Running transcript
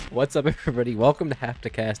What's up, everybody? Welcome to Have to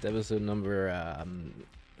Cast, episode number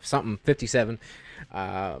something 57.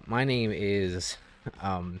 My name is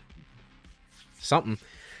something.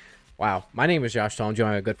 Wow, my name is Josh Tall. I'm joined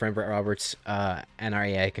by my good friend Brett Roberts, and our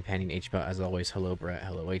AI companion HBot. As always, hello Brett,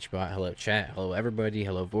 hello HBot, hello chat, hello everybody,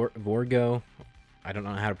 hello Vorgo. I don't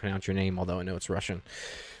know how to pronounce your name, although I know it's Russian.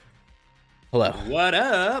 Hello. What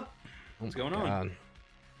up? Oh What's my going on?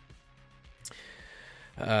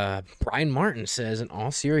 Brian Martin says, in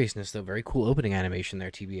all seriousness, though, very cool opening animation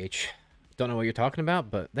there, TBH. Don't know what you're talking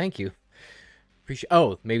about, but thank you. Appreciate.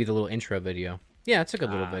 Oh, maybe the little intro video. Yeah, it's a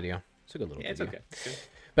good little video. It's a good little Yeah, it's video. okay. It's good.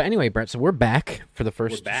 But anyway, Brett, so we're back for the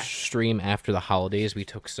first back. stream after the holidays. We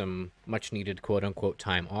took some much needed quote unquote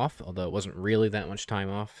time off, although it wasn't really that much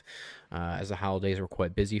time off, as the holidays were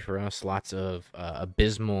quite busy for us. Lots of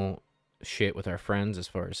abysmal shit with our friends as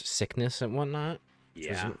far as sickness and whatnot. Which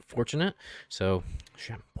was Yeah. fortunate. So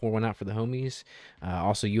pour one out for the homies.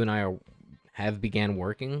 Also, you and I have begun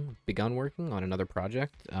working on another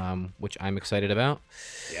project, which I'm excited about.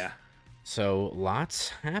 Yeah. So lots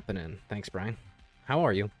happening. Thanks, Brian. How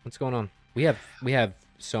are you? What's going on? We have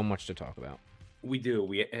so much to talk about. We do.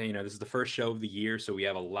 This is the first show of the year, so we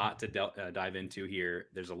have a lot to dive into here.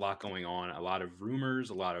 There's a lot going on, a lot of rumors,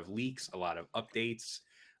 a lot of leaks, a lot of updates,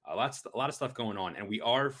 a lot of stuff going on. And we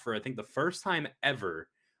are, for I think the first time ever,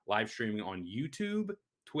 live streaming on YouTube,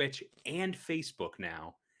 Twitch, and Facebook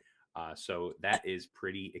now. So that is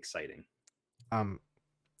pretty exciting. I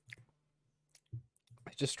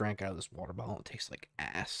just drank out of this water bottle. It tastes like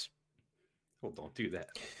ass. Well, don't do that,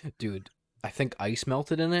 dude. I think ice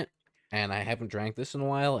melted in it, and I haven't drank this in a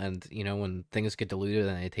while. And you know, when things get diluted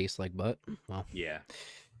and they taste like butt, well, yeah,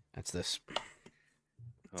 that's this.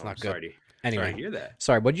 It's not not good. Anyway, Anyway, sorry to hear that.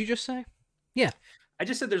 Sorry, what did you just say? Yeah. I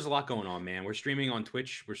just said there's a lot going on, man. We're streaming on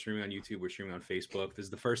Twitch, we're streaming on YouTube, we're streaming on Facebook. This is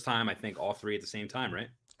the first time, I think, all three at the same time, right?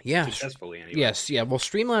 Yeah. Successfully, anyway. Yes, yeah. Well,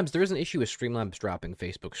 Streamlabs, there is an issue with Streamlabs dropping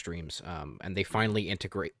Facebook streams, and they finally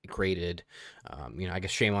integrated. I guess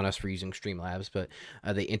shame on us for using Streamlabs, but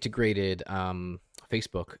they integrated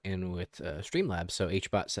Facebook in with Streamlabs. So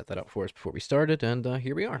HBot set that up for us before we started, and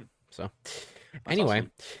here we are. So, anyway.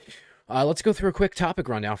 Awesome. Let's go through a quick topic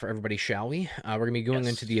rundown for everybody, shall we? We're going to be going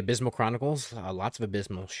into the Abysmal Chronicles. Lots of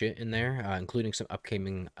abysmal shit in there, including some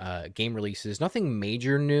upcoming game releases. Nothing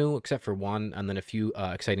major new except for one, and then a few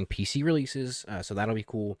exciting PC releases. So that'll be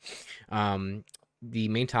cool. The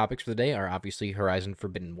main topics for the day are obviously Horizon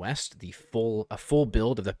Forbidden West, a full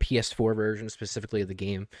build of the PS4 version, specifically of the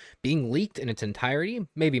game, being leaked in its entirety,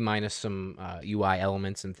 maybe minus some UI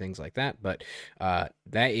elements and things like that, but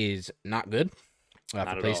that is not good. For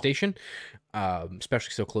PlayStation,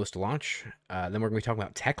 especially so close to launch. Then we're going to be talking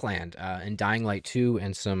about Techland and Dying Light 2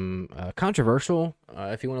 and some controversial,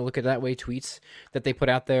 if you want to look at it that way, tweets that they put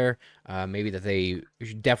out there. Maybe that they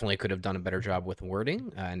definitely could have done a better job with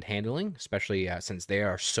wording and handling, especially since they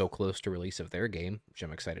are so close to release of their game, which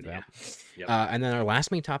I'm excited about. Yep. And then our last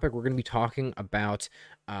main topic, we're going to be talking about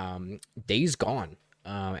Days Gone.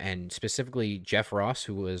 And specifically Jeff Ross,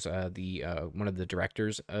 who was the one of the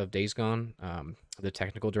directors of Days Gone, the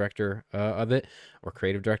technical director of it, or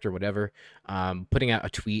creative director, whatever, putting out a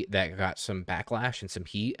tweet that got some backlash and some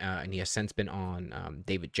heat, and he has since been on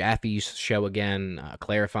David Jaffe's show again,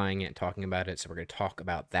 clarifying it and talking about it, so we're going to talk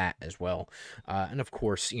about that as well. And of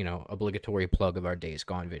course, obligatory plug of our Days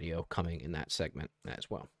Gone video coming in that segment as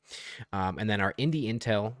well. And then our indie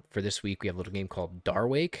intel for this week, we have a little game called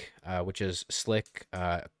Darwake, which is slick.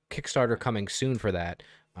 Kickstarter coming soon for that.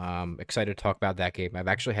 Excited to talk about that game. I've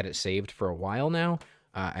actually had it saved for a while now,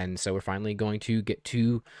 and so we're finally going to get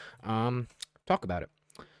to talk about it.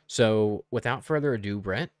 So without further ado,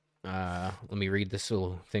 Brett, let me read this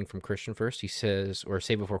little thing from Christian first. He says, or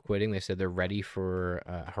Save Before Quitting, they said they're ready for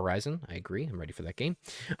Horizon. I agree. I'm ready for that game.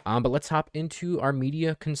 But let's hop into our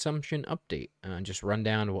media consumption update and just run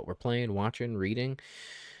down what we're playing, watching, reading.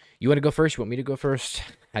 You want to go first? You want me to go first?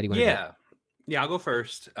 How do you want to go? Yeah, I'll go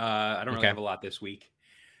first. I don't really have a lot this week.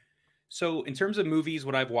 So in terms of movies,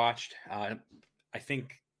 what I've watched, I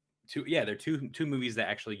think there are two movies that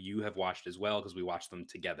actually you have watched as well, because we watched them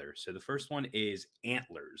together. So the first one is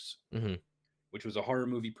Antlers, which was a horror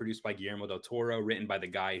movie produced by Guillermo del Toro, written by the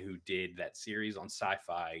guy who did that series on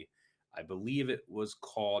Sci-Fi. I believe it was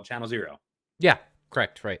called Channel Zero. Yeah,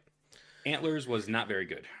 correct, right. Antlers was not very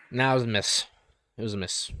good. No, it was a miss. It was a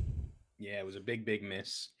miss. Yeah, it was a big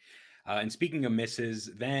miss. And speaking of misses,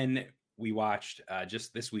 then we watched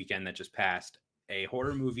just this weekend that just passed a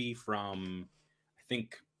horror movie from, I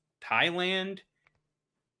think, Thailand,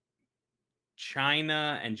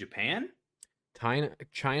 China, and Japan.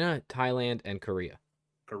 China, Thailand, and Korea.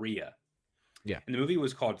 Yeah. Yeah. And the movie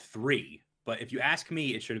was called 3, But if you ask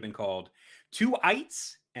me, it should have been called Two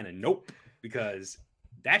Ites and a Nope, because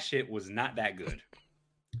that shit was not that good.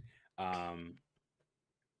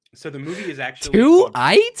 So the movie is actually Two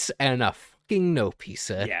Ites and a fucking Nope, he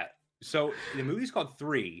said. Yeah. So the movie's called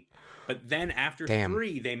 3, but then after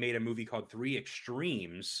 3, they made a movie called 3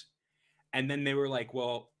 Extremes. And then they were like,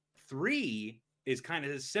 well, 3 is kind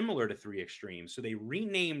of similar to 3 Extremes. So they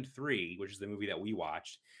renamed 3, which is the movie that we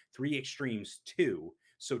watched, 3 Extremes 2.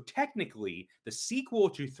 So technically, the sequel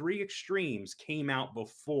to 3 Extremes came out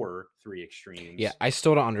before 3 Extremes. Yeah, I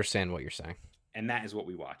still don't understand what you're saying. And that is what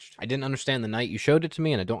we watched. I didn't understand the night you showed it to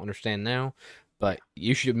me, and I don't understand now. But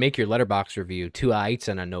you should make your Letterboxd review 2 Ites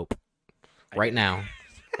and a Nope right now.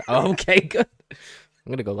 Okay, good. I'm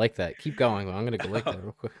going to go like that. Keep going. I'm going to go like that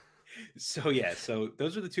real quick. So yeah, so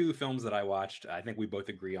those are the 2 films that I watched. I think we both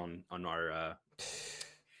agree on our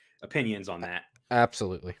opinions on that.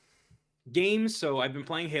 Absolutely. Games. So I've been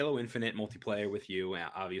playing Halo Infinite multiplayer with you.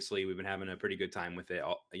 Obviously, we've been having a pretty good time with it.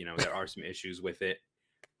 You know, there are some issues with it.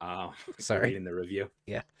 Sorry. Reading the review.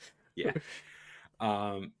 Yeah. Yeah.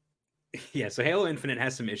 Yeah. So Halo Infinite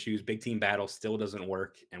has some issues. Big Team Battle still doesn't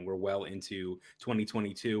work, and we're well into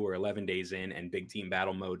 2022. We're 11 days in, and Big Team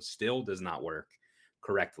Battle mode still does not work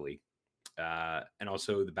correctly. And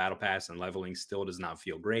also the Battle Pass and leveling still does not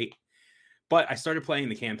feel great. But I started playing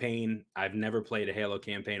the campaign. I've never played a Halo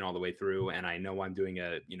campaign all the way through, and I know I'm doing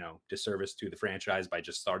a disservice to the franchise by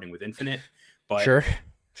just starting with Infinite. But sure.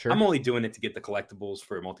 I'm only doing it to get the collectibles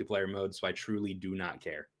for multiplayer mode, so I truly do not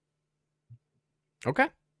care. Okay.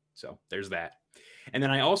 So there's that. And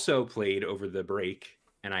then I also played over the break,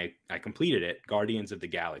 and I completed it, Guardians of the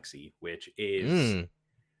Galaxy, which is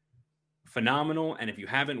phenomenal. And if you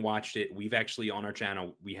haven't watched it, we've actually on our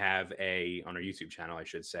channel, on our YouTube channel, I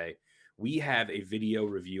should say, we have a video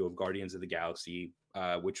review of Guardians of the Galaxy,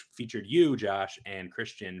 which featured you, Josh, and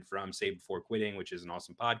Christian from Save Before Quitting, which is an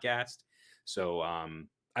awesome podcast. So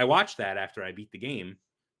I watched that after I beat the game,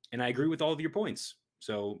 and I agree with all of your points.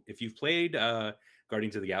 So if you've played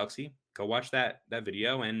Guardians of the Galaxy, go watch that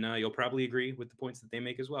video, and you'll probably agree with the points that they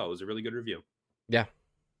make as well. It was a really good review. Yeah.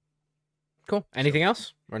 Cool. Anything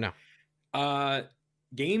else or no?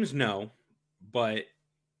 Games, no, but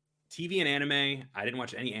TV and anime, I didn't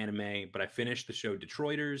watch any anime, but I finished the show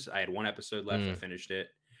Detroiters. I had 1 episode left. I finished it.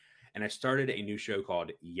 And I started a new show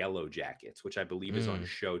called Yellow Jackets, which I believe is on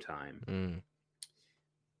Showtime.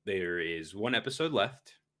 There is 1 episode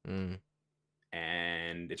left. And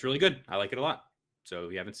it's really good. I like it a lot. So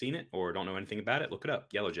if you haven't seen it or don't know anything about it, look it up.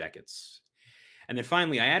 Yellow Jackets. And then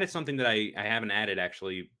finally, I added something that I haven't added,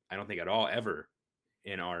 actually, I don't think at all, ever,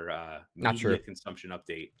 in our media consumption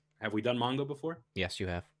update. Have we done manga before? Yes, you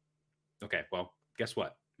have. Okay, well, guess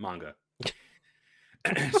what? Manga.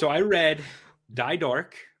 So I read Die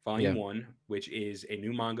Dark, Volume 1, which is a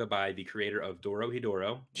new manga by the creator of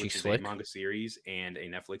Dorohedoro, which is a manga series and a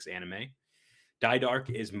Netflix anime. Die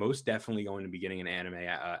Dark is most definitely going to be getting an anime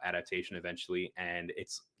adaptation eventually, and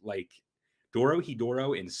it's like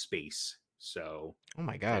Dorohedoro in space. So, oh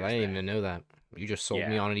my god, I didn't even know that. You just sold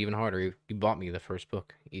me on it even harder. You bought me the first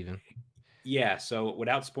book, even. Yeah, so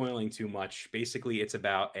without spoiling too much, basically it's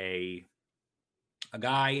about a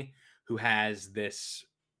guy who has this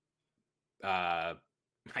I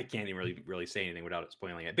can't even really say anything without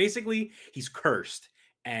spoiling it. Basically, he's cursed,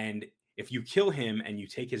 and if you kill him and you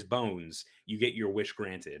take his bones, you get your wish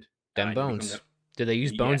granted. Them bones. Do they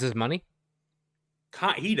use bones as money?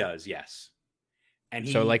 He does, yes. And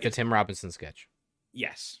so like the Tim Robinson sketch.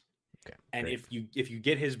 Yes. Okay. And great. if you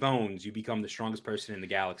get his bones, you become the strongest person in the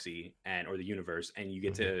galaxy or the universe, and you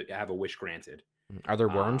get to have a wish granted. Are there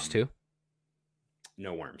worms too?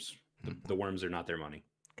 No worms. The worms are not their money.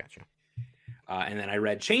 Gotcha. And then I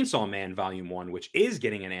read Chainsaw Man Volume 1, which is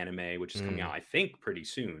getting an anime, which is coming out, I think, pretty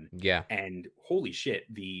soon. Yeah. And holy shit,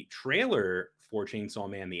 the trailer for Chainsaw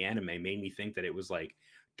Man, the anime, made me think that it was like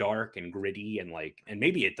dark and gritty and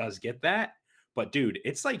maybe it does get that. But dude,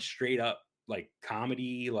 it's like straight up like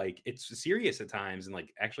comedy, like it's serious at times. And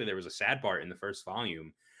like actually there was a sad part in the first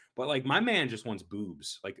volume. But like my man just wants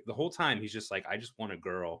boobs. Like the whole time he's just like, I just want a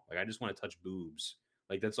girl. Like I just want to touch boobs.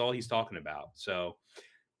 Like that's all he's talking about. So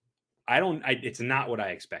it's not what I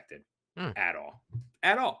expected at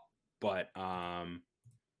all. But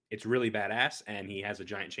it's really badass, and he has a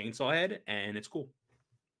giant chainsaw head, and it's cool.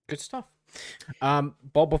 Good stuff.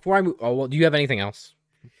 But before I move, do you have anything else?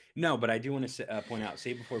 No, but I do want to point out,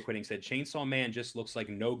 Save Before Quitting said, Chainsaw Man just looks like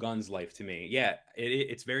No Guns Life to me. Yeah,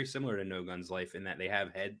 it's very similar to No Guns Life in that they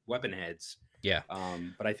have weapon heads. Yeah.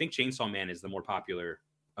 But I think Chainsaw Man is the more popular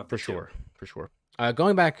of the two. For sure.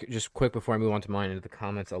 Going back just quick before I move on to mine into the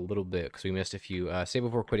comments a little bit because we missed a few. Say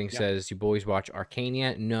Before Quitting Yeah. says, "You boys watch Arcane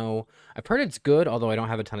yet?" No, I've heard it's good, although I don't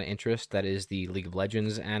have a ton of interest. That is the League of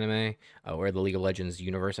Legends anime, or the League of Legends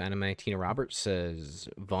universe anime. Tina Roberts says,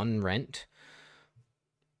 "Von Rent."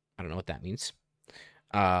 I don't know what that means.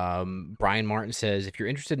 Brian Martin says, "If you're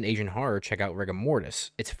interested in Asian horror, check out Rigor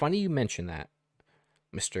Mortis." It's funny you mention that,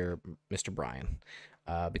 Mister Brian,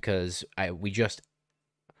 because we just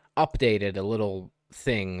updated a little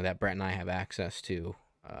thing that Brett and I have access to,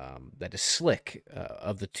 that is slick,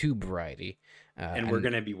 of the tube variety. And we're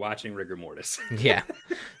going to be watching Rigor Mortis. Yeah.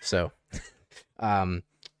 So, um,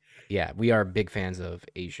 yeah, we are big fans of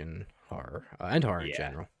Asian horror, and horror in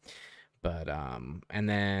general. But and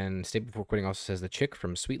then Stay Before Quitting also says the chick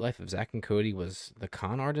from Sweet Life of Zack and Cody was the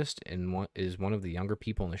con artist and is one of the younger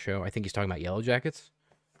people in the show. I think he's talking about Yellow Jackets.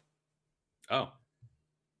 Oh,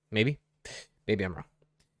 maybe I'm wrong.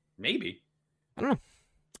 Maybe. I don't know.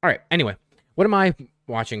 All right. Anyway, what am I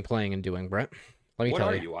watching, playing, and doing, Brett? Let me tell you.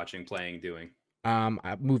 What are you watching, playing, doing?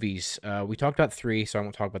 Movies. We talked about 3, so I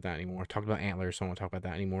won't talk about that anymore. Talked about Antlers, so I won't talk about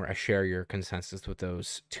that anymore. I share your consensus with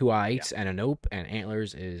those. 2 Eights and a Nope, and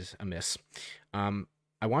Antlers is a miss. I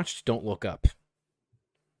watched Don't Look Up.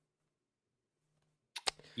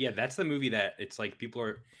 Yeah, that's the movie that it's like people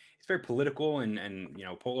are. It's very political and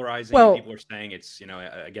polarizing. Well, people are saying it's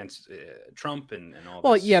against Trump and all.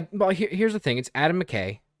 Well, this. yeah. Well, here's the thing. It's Adam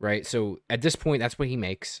McKay, right? So at this point, that's what he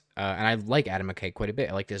makes, and I like Adam McKay quite a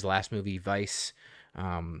bit. I liked his last movie, Vice.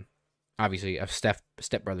 Obviously, of Step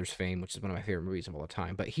Brothers fame, which is one of my favorite movies of all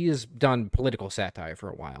time. But he has done political satire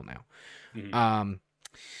for a while now, and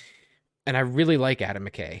I really like Adam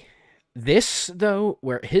McKay. This, though,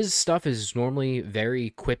 where his stuff is normally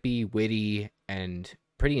very quippy, witty, and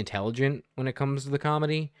pretty intelligent when it comes to the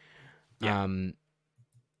comedy.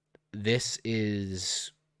 This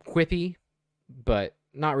is quippy, but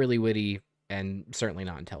not really witty, and certainly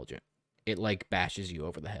not intelligent. It like bashes you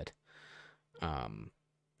over the head,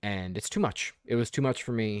 and it's too much. It was too much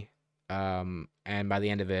for me, and by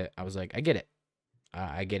the end of it, I was like, I get it,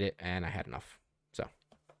 and I had enough. So,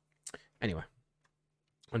 anyway,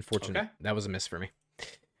 unfortunately, that was a miss for me.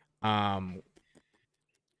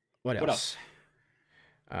 What else?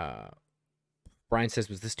 Brian says,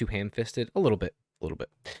 was this too ham-fisted? A little bit.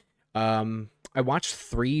 I watched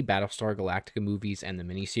 3 Battlestar Galactica movies and the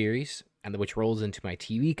miniseries, and which rolls into my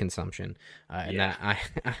TV consumption. That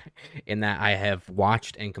I have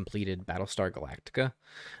watched and completed Battlestar Galactica.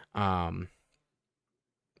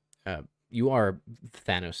 You are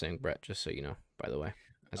Thanosing, Brett, just so you know, by the way,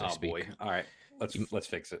 as I speak. Boy. All right. Let's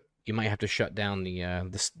fix it. You might have to shut down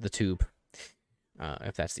the tube,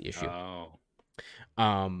 if that's the issue.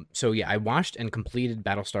 So yeah, I watched and completed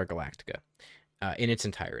Battlestar Galactica in its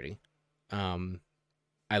entirety.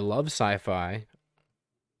 I love sci-fi.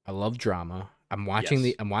 I love drama. I'm watching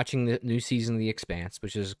the new season of The Expanse,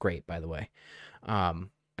 which is great, by the way. And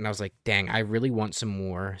I was like, dang, I really want some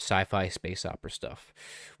more sci-fi space opera stuff.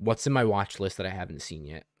 What's in my watch list that I haven't seen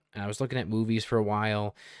yet? And I was looking at movies for a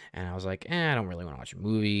while, and I was like, I don't really want to watch a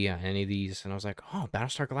movie on any of these. And I was like, oh,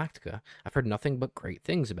 Battlestar Galactica. I've heard nothing but great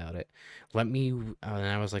things about it. And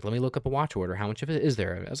I was like, let me look up a watch order. How much of it is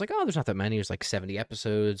there? I was like, oh, there's not that many. There's like 70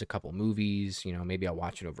 episodes, a couple movies. Maybe I'll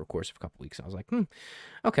watch it over the course of a couple weeks. And I was like,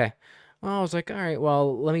 okay. Well, I was like, all right,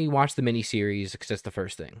 well, let me watch the miniseries because that's the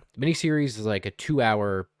first thing. The miniseries is like a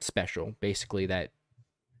 2-hour special, basically, that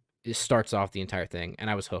starts off the entire thing, and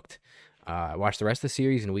I was hooked. I watched the rest of the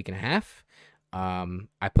series in a week and a half.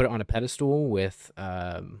 I put it on a pedestal with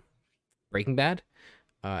Breaking Bad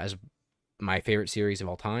as my favorite series of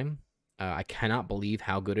all time. I cannot believe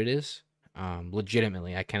how good it is.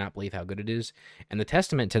 Legitimately, I cannot believe how good it is. And the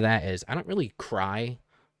testament to that is I don't really cry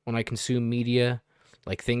when I consume media.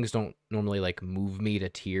 Like, things don't normally like move me to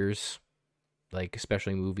tears, like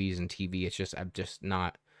especially movies and TV. It's just I'm just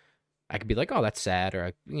not. I could be like, oh, that's sad,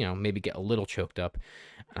 or maybe get a little choked up.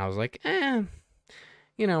 And I was like, I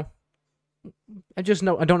just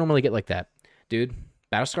know I don't normally get like that, dude.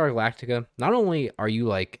 Battlestar Galactica. Not only are you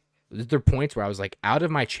like, there are points where I was like out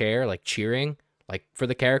of my chair, like cheering, like for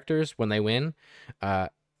the characters when they win.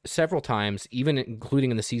 Several times, even including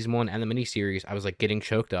in the season 1 and the miniseries, I was like getting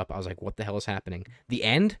choked up. I was like, what the hell is happening? The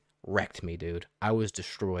end wrecked me, dude. I was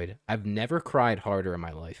destroyed. I've never cried harder in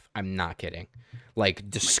my life. I'm not kidding. Like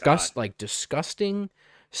disgusting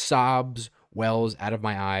sobs wells out of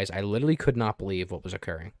my eyes. I literally could not believe what was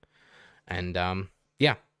occurring. And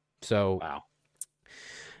yeah. So wow.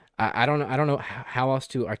 I don't know how else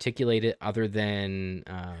to articulate it other than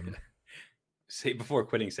say before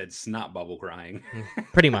quitting said snot bubble crying.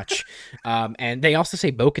 Pretty much. And they also say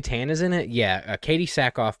Bo-Katan is in it. Yeah, Katie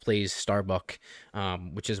Sackhoff plays Starbuck,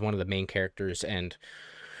 which is one of the main characters, and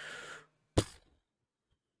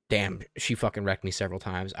damn, she fucking wrecked me several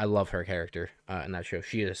times. I love her character in that show.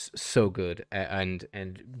 She is so good.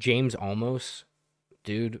 And James Olmos,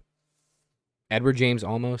 dude, Edward James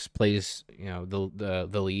Olmos plays,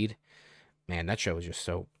 the lead. Man, that show is just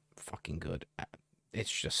so fucking good.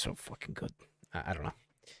 It's just so fucking good. I don't know.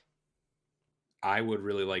 I would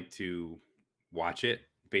really like to watch it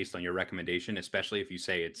based on your recommendation, especially if you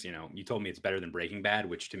say it's, you told me it's better than Breaking Bad,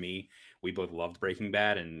 which to me, we both loved Breaking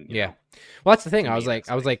Bad. And well, that's the thing.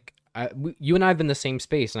 You and I have been in the same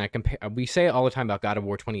space, and I compare. We say it all the time about God of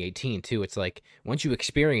War 2018 too. It's like once you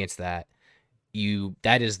experience that,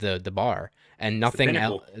 that is the bar, and nothing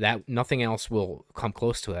else will come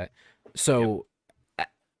close to it. So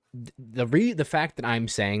the fact that I'm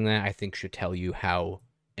saying that, I think, should tell you how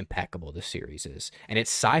impeccable this series is. And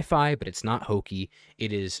it's sci-fi, but it's not hokey.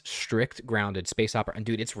 It is strict, grounded space opera, and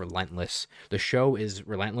dude, it's relentless. The show is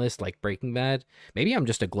relentless, like Breaking Bad. Maybe I'm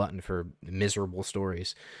just a glutton for miserable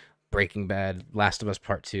stories. Breaking Bad, Last of Us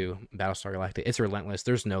Part 2, Battlestar Galactica. It's relentless.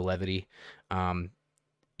 There's no levity.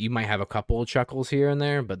 You might have a couple of chuckles here and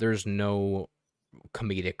there, but there's no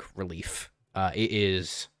comedic relief. It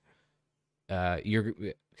is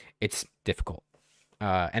it's difficult,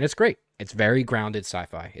 and it's great. It's very grounded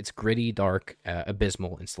sci-fi. It's gritty, dark,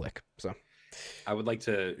 abysmal, and slick. So I would like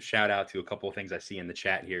to shout out to a couple of things I see in the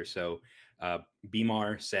chat here. So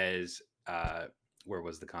Bimar says, where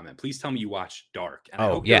was the comment? Please tell me you watched Dark. And I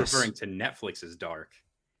hope you're referring to Netflix's Dark.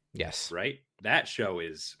 Yes. Right? That show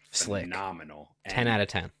is slick. Phenomenal. 10 out of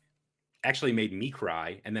 10. Actually made me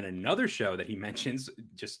cry. And then another show that he mentions,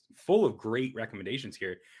 just full of great recommendations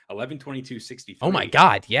here, 11/22/63. Oh my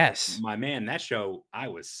God, yes. My man, that show, I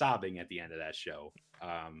was sobbing at the end of that show.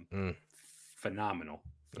 Phenomenal.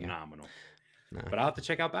 Yeah. No. But I'll have to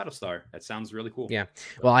check out Battlestar. That sounds really cool. Yeah.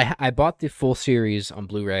 Well, I bought the full series on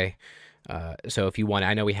Blu-ray. So if you want,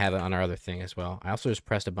 I know we have it on our other thing as well. I also just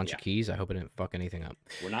pressed a bunch of keys. I hope I didn't fuck anything up.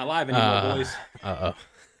 We're not live anymore, boys.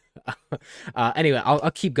 Anyway,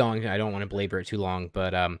 I'll keep going. I don't want to belabor it too long,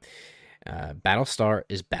 but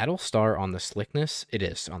Battlestar on the slickness? It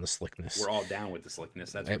is on the slickness. We're all down with the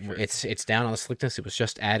slickness. That's for sure. It's down on the slickness. It was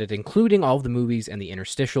just added, including all of the movies and the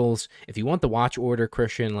interstitials. If you want the watch order,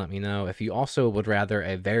 Christian, let me know. If you also would rather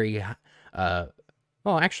a very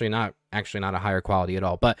well, actually not a higher quality at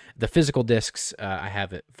all, but the physical discs, I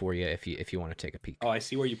have it for you if you want to take a peek. Oh, I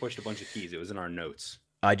see where you pushed a bunch of keys. It was in our notes.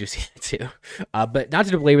 I do see it too. But not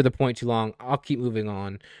to belabor the point too long, I'll keep moving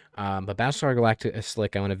on. But Battlestar Galactica is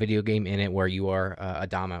slick. I want a video game in it where you are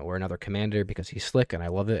Adama or another commander because he's slick and I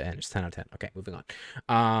love it, and it's 10 out of 10. Okay, moving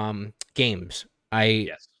on. Games. I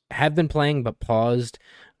have been playing but paused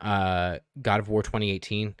God of War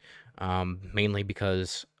 2018, mainly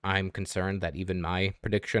because I'm concerned that even my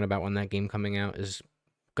prediction about when that game coming out is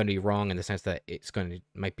going to be wrong in the sense that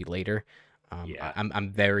might be later.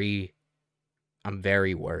 I'm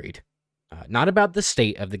very worried, not about the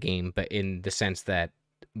state of the game, but in the sense that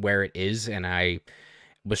where it is, and I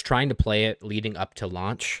was trying to play it leading up to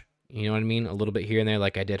launch, you know what I mean? A little bit here and there,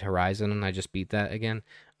 like I did Horizon, and I just beat that again.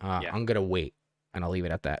 I'm going to wait, and I'll leave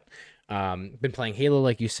it at that. Been playing Halo,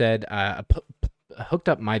 like you said. I hooked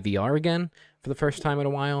up my VR again for the first time in a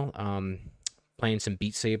while. Playing some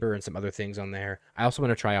Beat Saber and some other things on there. I also want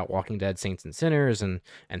to try out Walking Dead Saints and Sinners and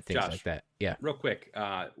things like that. Yeah. Real quick,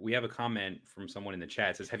 we have a comment from someone in the chat.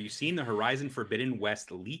 It says, have you seen the Horizon Forbidden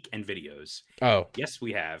West leak and videos? Oh. Yes,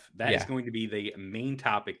 we have. That is going to be the main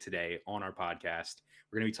topic today on our podcast.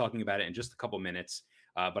 We're going to be talking about it in just a couple minutes.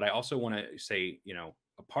 But I also want to say,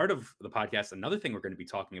 a part of the podcast, another thing we're going to be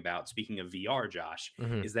talking about, speaking of VR, Josh,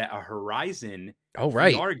 is that a Horizon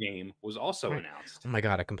VR game was also announced. Oh my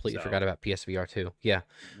God, I completely forgot about PSVR 2. Yeah.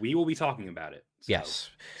 We will be talking about it. So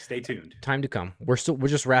yes. Stay tuned. Time to come. We're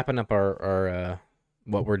just wrapping up our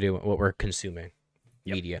what we're doing, what we're consuming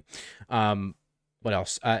media. What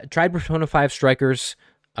else? Tried Persona 5 Strikers.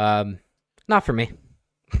 Not for me.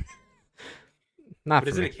 Not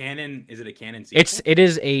but for me. Is it a canon sequel? It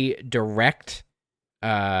is a direct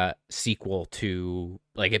sequel to,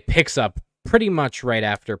 like, it picks up pretty much right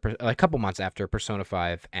after, a couple months after Persona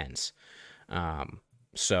 5 ends.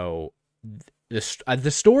 So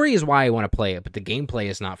the story is why I want to play it, but the gameplay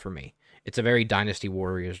is not for me. It's a very Dynasty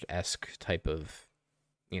Warriors-esque type of,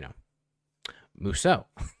 Musou.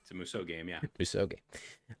 It's a Musou game, yeah. Musou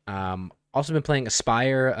game. Also been playing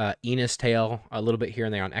Aspire, Ena's Tale a little bit here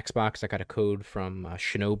and there on Xbox. I got a code from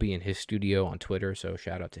Shinobi in his studio on Twitter, so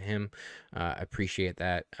shout out to him. I appreciate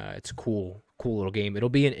that. It's a cool little game. It'll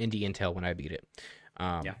be an indie Intel when I beat it.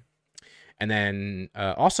 Yeah. And then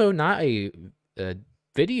also not a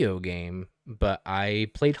video game, but I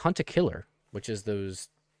played Hunt a Killer, which is those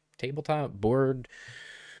tabletop board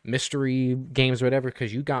mystery games or whatever,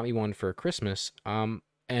 because you got me one for Christmas.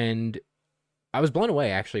 And I was blown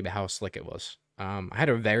away actually by how slick it was. I had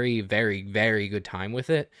a very, very, very good time with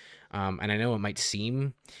it. And I know it might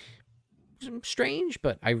seem strange,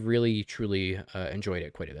 but I really, truly enjoyed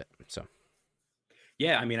it quite a bit. So.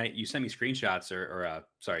 Yeah, I mean, you sent me screenshots or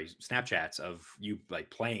sorry, Snapchats of you like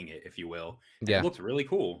playing it, if you will. And Yeah, it looked really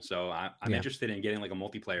cool. So I'm interested in getting like a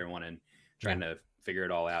multiplayer one and trying to figure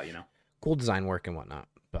it all out. Cool design work and whatnot.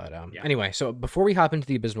 But anyway, so before we hop into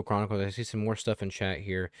the Abysmal Chronicles, I see some more stuff in chat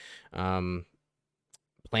here.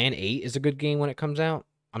 Plan 8 is a good game when it comes out.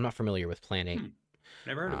 I'm not familiar with Plan 8.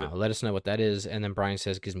 Never heard of it. Let us know what that is. And then Brian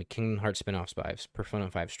says, gives me Kingdom Hearts spin-off vibes. Persona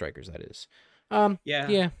 5 Strikers, that is.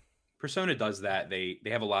 Yeah. Persona does that. They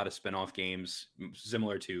have a lot of spin-off games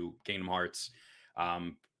similar to Kingdom Hearts.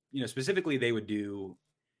 Specifically they would do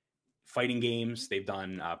fighting games. They've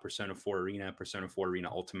done Persona 4 Arena, Persona 4 Arena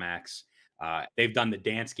Ultimax. They've done the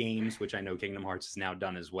dance games, which I know Kingdom Hearts has now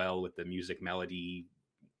done as well with the music melody,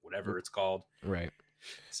 whatever it's called. Right.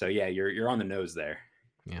 So yeah, you're on the nose there.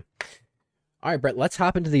 Yeah. All right, Brett, let's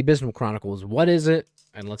hop into the Abysmal Chronicles. What is it?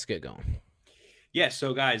 And let's get going. Yeah,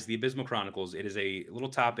 so guys, the Abysmal Chronicles, it is a little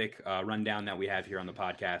topic rundown that we have here on the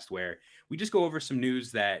podcast where we just go over some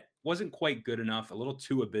news that wasn't quite good enough, a little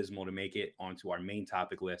too abysmal to make it onto our main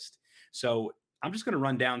topic list. So I'm just going to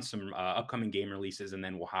run down some upcoming game releases, and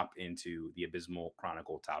then we'll hop into the Abysmal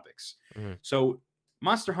Chronicle topics. Mm-hmm. So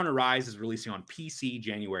Monster Hunter Rise is releasing on PC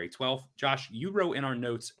January 12th. Josh, you wrote in our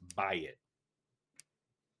notes, buy it.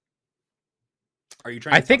 Are you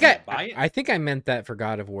trying to buy it? I think I meant that for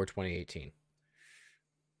God of War 2018.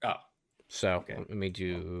 Oh. So okay. Let me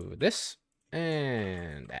do this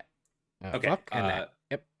and that. Okay. And that.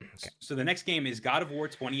 Yep. Okay. So the next game is God of War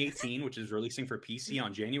 2018, which is releasing for PC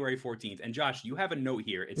on January 14th. And Josh, you have a note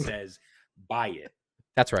here. It says, buy it.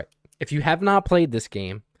 That's right. If you have not played this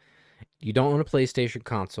game, you don't own a PlayStation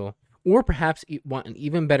console, or perhaps you want an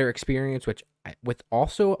even better experience, which with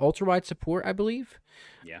also ultra-wide support, I believe.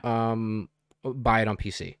 Yeah. Buy it on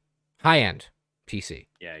PC. High-end PC.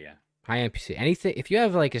 Yeah. High-end PC. Anything. If you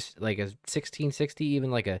have like a 1660,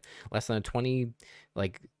 even like a less than a 20,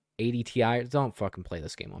 like 80 Ti, don't fucking play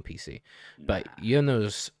this game on PC. Nah. But you in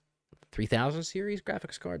those 3000 series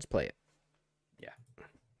graphics cards, play it. Yeah.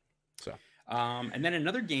 So. And then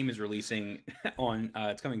another game is releasing on.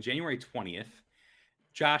 It's coming January 20th.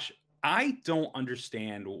 Josh, I don't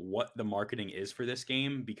understand what the marketing is for this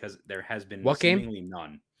game because there has been seemingly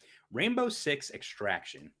none. Rainbow Six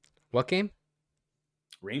Extraction. What game?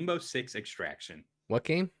 Rainbow Six Extraction. What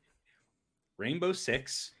game? Rainbow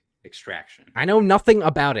Six Extraction. I know nothing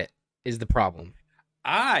about it is the problem.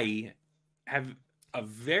 I have a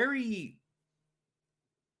very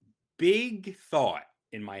big thought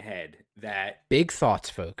in my head that... Big thoughts,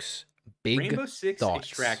 folks. Big Rainbow Six thoughts.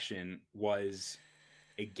 Extraction was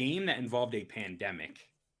a game that involved a pandemic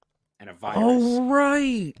and a virus. Oh,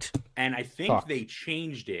 right. And I think they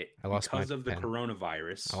changed it because of the pen.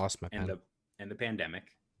 coronavirus. I lost my pen. And the pandemic.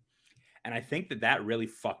 And I think that really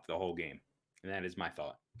fucked the whole game. And that is my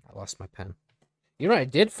thought. I lost my pen. You know what I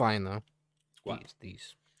did find, though? What?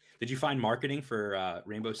 These. Did you find marketing for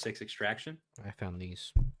Rainbow Six Extraction? I found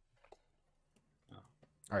these. Oh.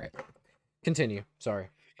 All right. Continue. Sorry.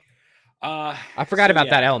 I forgot about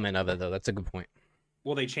that element of it, though. That's a good point.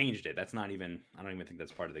 Well, they changed it. That's not even... I don't even think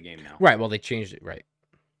that's part of the game now. Right. Well, they changed it. Right.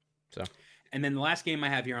 So... And then the last game I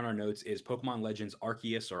have here on our notes is Pokemon Legends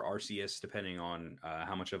Arceus or Arceus, depending on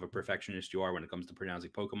how much of a perfectionist you are when it comes to pronouncing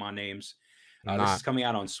Pokemon names. This is coming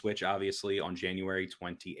out on Switch, obviously, on January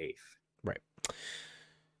 28th. Right.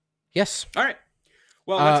 Yes. All right.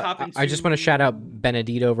 Well, let's hop into... I just want to shout out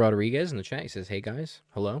Benedito Rodriguez in the chat. He says, hey, guys.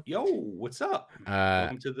 Hello. Yo, what's up?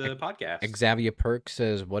 Welcome to the podcast. Xavier Perk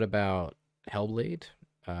says, what about Hellblade?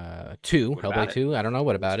 2. Hellblade 2. I don't know.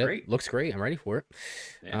 What about it? Looks great. I'm ready for it.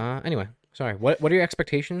 Yeah. Anyway. Sorry, what are your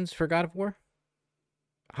expectations for God of War?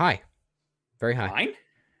 High. Very high. Mine?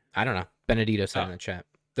 I don't know. Benedito said in the chat.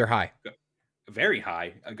 They're high. Very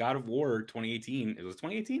high. A God of War 2018. It was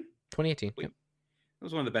 2018? 2018. Yep. It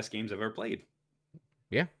was one of the best games I've ever played.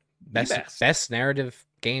 Yeah. Best narrative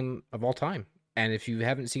game of all time. And if you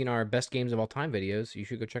haven't seen our best games of all time videos, you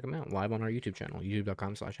should go check them out live on our YouTube channel,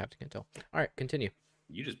 youtube.com/HapToCanTell. All right, continue.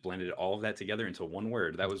 You just blended all of that together into one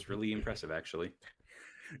word. That was really impressive, actually.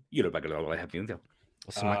 You know, back at all I have to.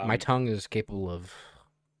 So my tongue is capable of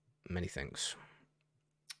many things.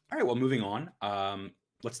 All right, well, moving on.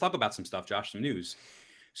 Let's talk about some stuff, Josh, some news.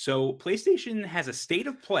 So PlayStation has a state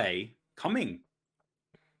of play coming,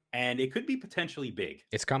 and it could be potentially big.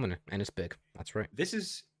 It's coming, and it's big. That's right. This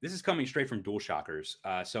is coming straight from DualShockers.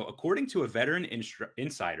 So according to a veteran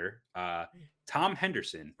insider, Tom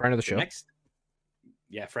Henderson, Friend of the show.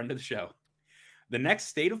 Friend of the show. The next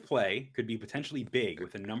state of play could be potentially big,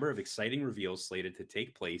 with a number of exciting reveals slated to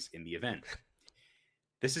take place in the event.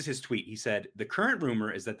 This is his tweet. He said, "The current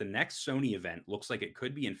rumor is that the next Sony event looks like it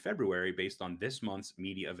could be in February based on this month's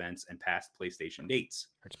media events and past PlayStation dates.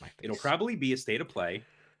 Hurts my face. It'll probably be a state of play,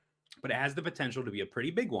 but it has the potential to be a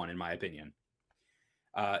pretty big one, in my opinion."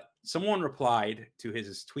 Someone replied to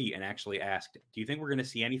his tweet and actually asked, "Do you think we're going to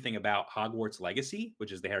see anything about Hogwarts Legacy,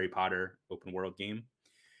 which is the Harry Potter open world game?"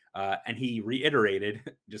 And he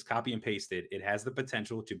reiterated, just copy and pasted, "It has the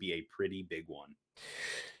potential to be a pretty big one."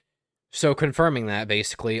 So confirming that,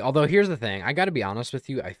 basically. Although here's the thing, I got to be honest with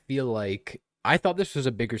you. I feel like I thought this was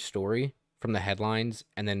a bigger story from the headlines,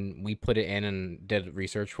 and then we put it in and did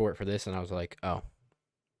research for it for this, and I was like, oh,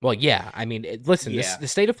 well, yeah. I mean, listen, the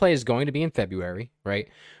state of play is going to be in February, right?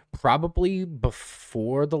 Probably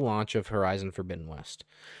before the launch of Horizon Forbidden West.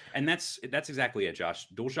 And that's exactly it, Josh.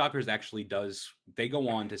 DualShockers actually they go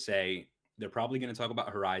on to say they're probably going to talk about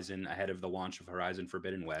Horizon ahead of the launch of Horizon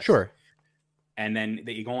Forbidden West. Sure. And then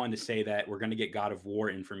they go on to say that we're going to get God of War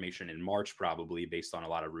information in March, probably based on a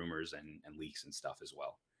lot of rumors and leaks and stuff as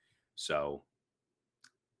well. So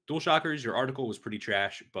DualShockers, your article was pretty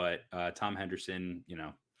trash, but Tom Henderson,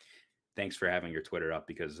 thanks for having your Twitter up,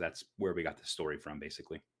 because that's where we got the story from,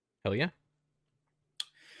 basically. Hell yeah.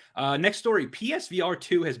 Next story, PSVR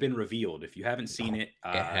 2 has been revealed. If you haven't seen it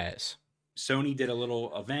has. Sony did a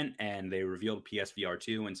little event and they revealed PSVR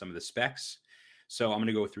 2 and some of the specs. So I'm going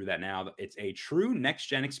to go through that now. It's a true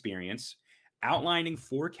next-gen experience outlining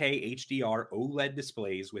 4K HDR OLED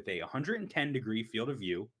displays with a 110-degree field of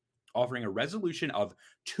view, offering a resolution of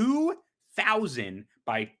 2000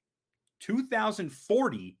 by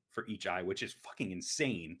 2040 for each eye, which is fucking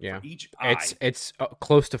insane. Yeah. For each eye. It's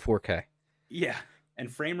close to 4K. Yeah.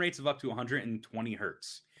 And frame rates of up to 120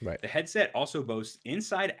 hertz. Right. The headset also boasts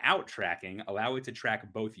inside-out tracking, allow it to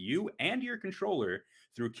track both you and your controller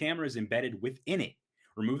through cameras embedded within it,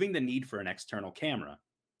 removing the need for an external camera.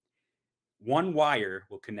 One wire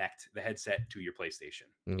will connect the headset to your PlayStation.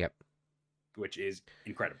 Yep. Which is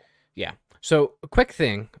incredible. Yeah. So a quick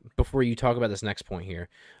thing before you talk about this next point here.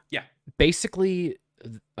 Yeah. Basically,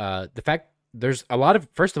 the fact there's a lot of,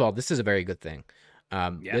 first of all, this is a very good thing.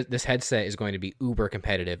 This headset is going to be uber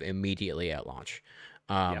competitive immediately at launch.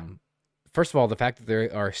 First of all, the fact that they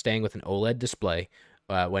are staying with an OLED display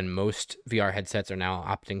when most VR headsets are now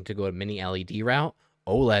opting to go a mini LED route,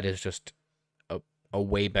 OLED is just a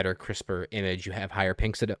way better, crisper image. You have higher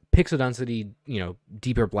pixel density,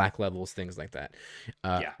 deeper black levels, things like that.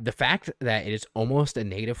 The fact that it is almost a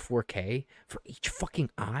native 4K for each fucking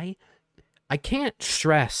eye, I can't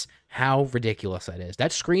stress how ridiculous that is.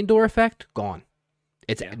 That screen door effect, gone.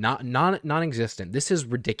 It's non-existent. This is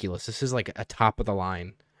ridiculous. This is like a top of the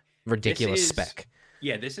line, ridiculous spec.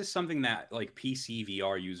 Yeah, this is something that like PC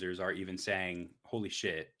VR users are even saying, "Holy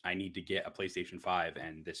shit, I need to get a PlayStation 5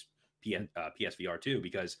 and this PSVR 2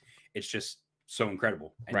 because it's just so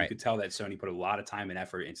incredible." And you could tell that Sony put a lot of time and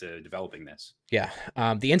effort into developing this. Yeah.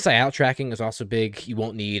 The inside-out tracking is also big. You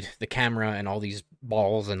won't need the camera and all these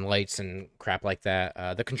balls and lights and crap like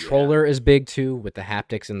that. The controller is big too, with the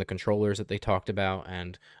haptics and the controllers that they talked about,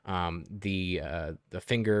 and the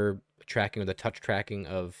finger tracking or the touch tracking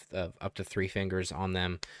of up to 3 fingers on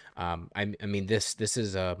them. I mean, this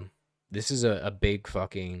is a big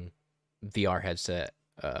fucking VR headset.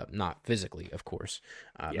 Not physically, of course,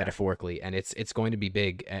 metaphorically, and it's going to be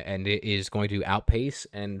big, and it is going to outpace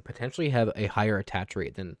and potentially have a higher attach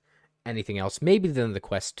rate than anything else, maybe than the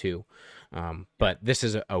Quest 2. But this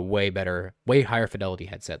is a way better, way higher fidelity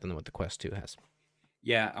headset than what the Quest 2 has.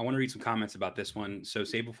 Yeah, I want to read some comments about this one. So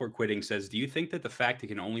Say Before Quitting says, "Do you think that the fact it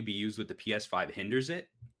can only be used with the PS5 hinders it?"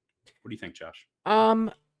 What do you think, Josh?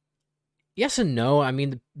 Yes and no. I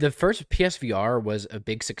mean, the first PSVR was a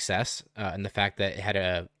big success in the fact that it had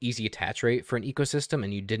a easy attach rate for an ecosystem,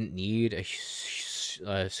 and you didn't need a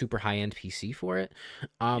super high-end PC for it.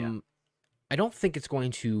 I don't think it's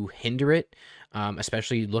going to hinder it,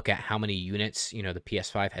 especially look at how many units the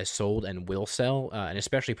PS5 has sold and will sell, and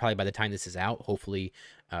especially probably by the time this is out, hopefully,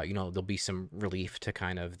 there'll be some relief to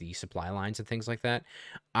kind of the supply lines and things like that.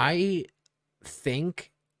 I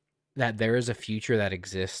think that there is a future that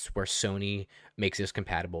exists where Sony makes this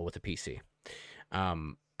compatible with a PC.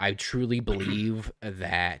 I truly believe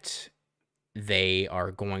that they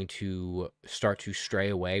are going to start to stray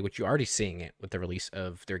away, which you're already seeing it with the release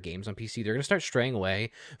of their games on PC. They're going to start straying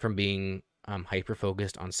away from being hyper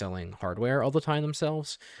focused on selling hardware all the time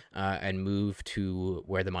themselves, and move to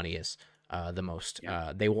where the money is the most.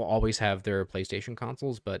 Yeah. They will always have their PlayStation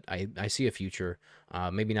consoles, but I see a future,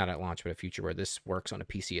 maybe not at launch, but a future where this works on a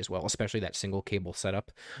PC as well, especially that single cable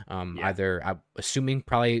setup. Either, I'm assuming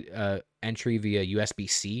probably entry via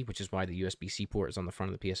USB-C, which is why the USB-C port is on the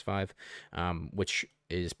front of the PS5, which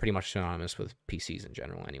is pretty much synonymous with PCs in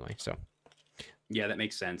general anyway. So, yeah, that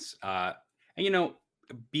makes sense. And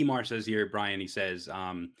BMAR says here, Brian, he says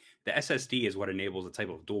the SSD is what enables the type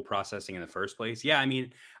of dual processing in the first place. Yeah, I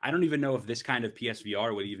mean, I don't even know if this kind of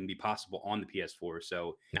PSVR would even be possible on the PS4.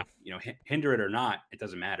 So, no. Hinder it or not, it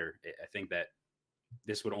doesn't matter. I think that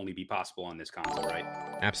this would only be possible on this console, right?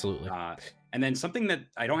 Absolutely. And then something that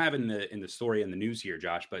I don't have in the story in the news here,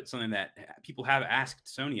 Josh, but something that people have asked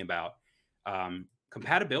Sony about,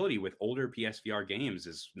 compatibility with older PSVR games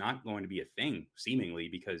is not going to be a thing, seemingly,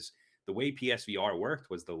 because the way PSVR worked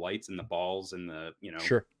was the lights and the balls and the,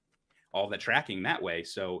 Sure. all the tracking that way.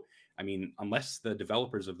 So, I mean, unless the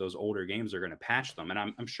developers of those older games are going to patch them, and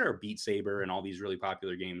I'm sure Beat Saber and all these really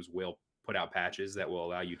popular games will put out patches that will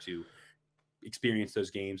allow you to experience those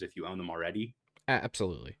games if you own them already.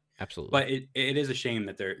 Absolutely. But it is a shame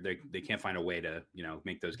that they can't find a way to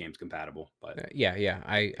make those games compatible. But yeah,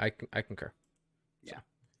 I concur. Yeah.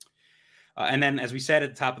 And then, as we said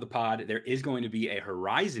at the top of the pod, there is going to be a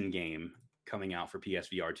Horizon game coming out for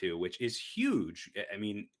PSVR 2, which is huge. I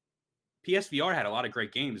mean, PSVR had a lot of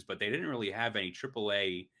great games, but they didn't really have any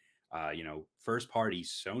AAA, first party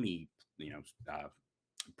Sony,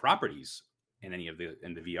 properties in any of the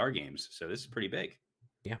VR games. So this is pretty big.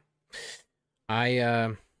 Yeah.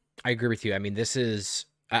 I agree with you. I mean, this is,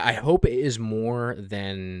 I hope it is more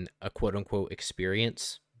than a quote unquote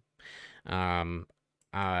experience. I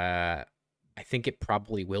think it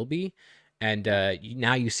probably will be. And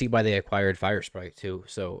now you see why they acquired Firesprite too.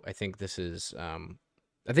 So I think this is, I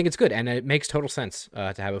think it's good. And it makes total sense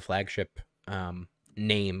to have a flagship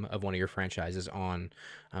name of one of your franchises on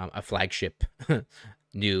a flagship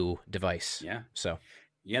new device. Yeah. So.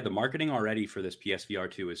 Yeah, the marketing already for this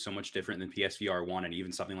PSVR 2 is so much different than PSVR 1 and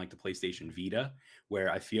even something like the PlayStation Vita,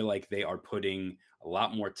 where I feel like they are putting a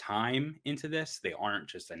lot more time into this. They aren't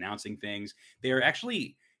just announcing things. They are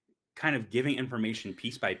actually kind of giving information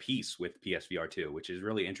piece by piece with PSVR 2, which is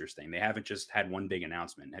really interesting. They haven't just had one big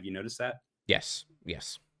announcement. Have you noticed that? Yes.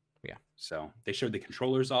 Yeah. So they showed the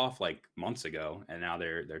controllers off like months ago, and now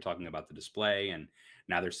they're talking about the display, and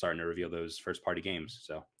now they're starting to reveal those first party games.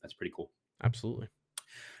 So that's pretty cool. Absolutely.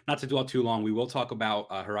 Not to dwell too long, we will talk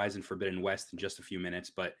about Horizon Forbidden West in just a few minutes,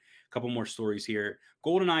 but a couple more stories here.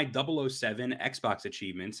 GoldenEye 007 Xbox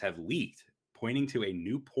achievements have leaked, pointing to a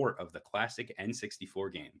new port of the classic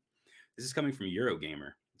N64 game. This is coming from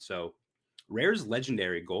Eurogamer. So, Rare's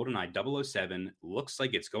legendary GoldenEye 007 looks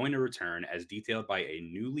like it's going to return as detailed by a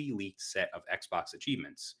newly leaked set of Xbox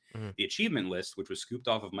achievements. Mm-hmm. The achievement list, which was scooped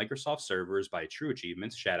off of Microsoft servers by True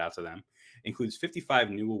Achievements, shout out to them, includes 55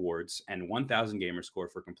 new awards and 1,000 gamer score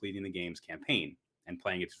for completing the game's campaign and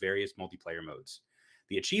playing its various multiplayer modes.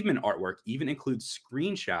 The achievement artwork even includes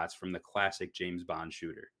screenshots from the classic James Bond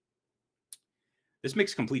shooter. This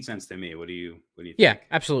makes complete sense to me. What do you think? Yeah,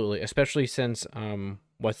 absolutely. Especially since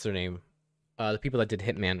what's their name? The people that did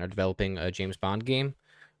Hitman are developing a James Bond game.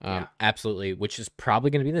 Absolutely, which is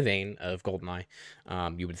probably going to be in the vein of GoldenEye.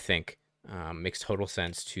 You would think. Makes total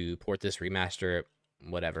sense to port this, remaster it,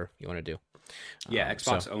 whatever you want to do. Yeah,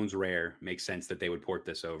 Xbox owns Rare. Makes sense that they would port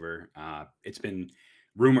this over. It's been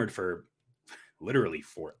rumored for literally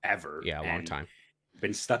forever. Yeah, a long time.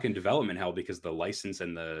 Been stuck in development hell because the license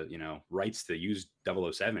and the rights to use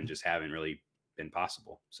 007 just haven't really been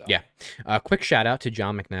possible. So yeah, quick shout out to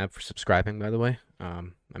John McNabb for subscribing, by the way. I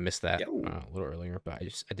missed that a little earlier, but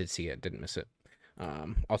I did see it, didn't miss it.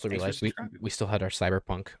 Also realized we still had our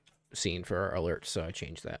Cyberpunk scene for our alerts, so I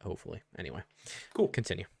changed that. Hopefully, anyway. Cool.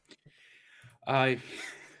 Continue. No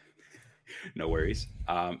worries.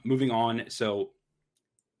 Moving on. So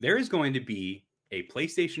there is going to be a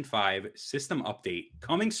PlayStation 5 system update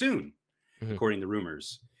coming soon, according to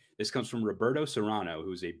rumors. This comes from Roberto Serrano,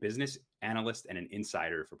 who's a business analyst and an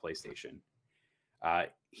insider for PlayStation.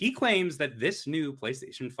 He claims that this new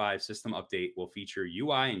PlayStation 5 system update will feature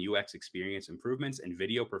UI and UX experience improvements and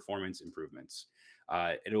video performance improvements.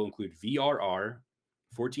 It'll include VRR,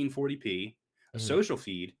 1440p, a social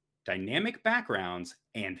feed, dynamic backgrounds,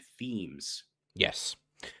 and themes. Yes.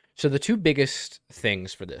 So the two biggest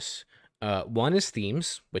things for this, one is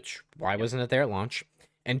themes, which why wasn't it there at launch?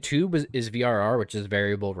 And two is VRR, which is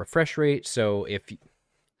variable refresh rate. So if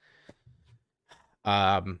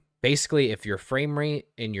basically if your frame rate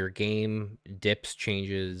in your game dips,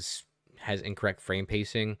 changes, has incorrect frame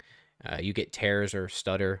pacing, you get tears or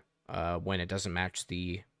stutter when it doesn't match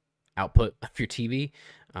the output of your TV,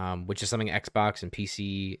 which is something Xbox and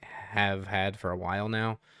PC have had for a while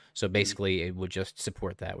now. So basically, it would just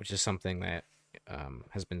support that, which is something that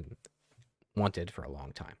has been wanted for a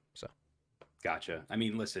long time. So, gotcha. I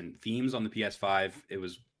mean, listen, themes on the PS5, it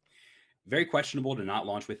was very questionable to not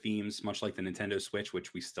launch with themes, much like the Nintendo Switch,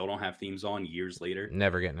 which we still don't have themes on years later.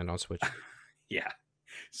 Never getting it on Switch. Yeah.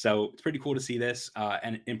 So it's pretty cool to see this.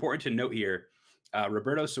 And important to note here,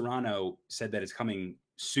 Roberto Serrano said that it's coming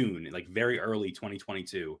soon, like very early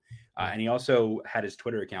 2022. And he also had his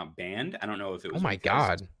Twitter account banned. I don't know if it was. Oh my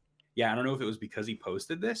God. Yeah, I don't know if it was because he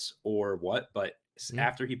posted this or what, but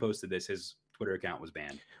after he posted this, his Twitter account was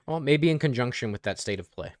banned. Well, maybe in conjunction with that State of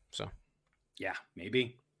Play. So, yeah,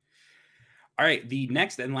 maybe. All right, the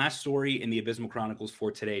next and last story in the Abysmal Chronicles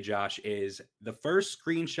for today, Josh, is the first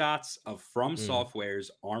screenshots of From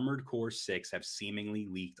Software's Armored Core 6 have seemingly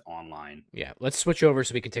leaked online. Yeah, let's switch over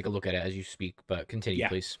so we can take a look at it as you speak, but continue,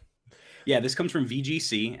 please. Yeah, this comes from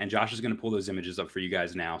VGC, and Josh is going to pull those images up for you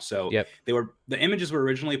guys now. So the images were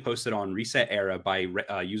originally posted on Reset Era by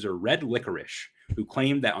user Red Licorice, who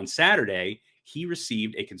claimed that on Saturday they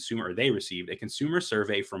received a consumer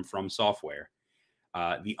survey from Software.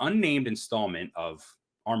 The unnamed installment of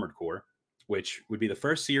Armored Core, which would be the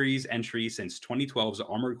first series entry since 2012's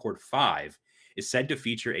Armored Core 5, is said to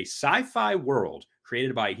feature a sci-fi world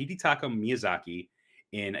created by Hidetaka Miyazaki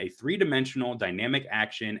in a three-dimensional dynamic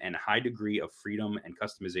action and high degree of freedom and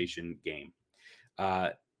customization game.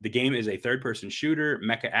 The game is a third-person shooter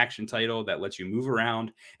mecha action title that lets you move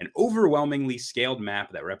around an overwhelmingly scaled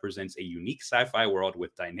map that represents a unique sci-fi world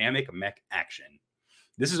with dynamic mech action.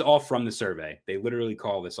 This is all from the survey. They literally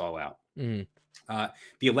call this all out.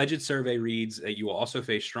 The alleged survey reads that you will also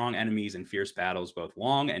face strong enemies in fierce battles, both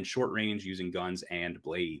long and short range, using guns and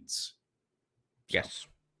blades. Yes.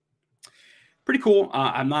 Pretty cool.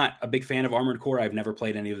 I'm not a big fan of Armored Core. I've never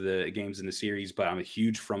played any of the games in the series, but I'm a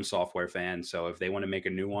huge From Software fan. So if they want to make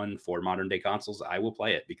a new one for modern day consoles, I will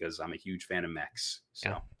play it because I'm a huge fan of mechs. So.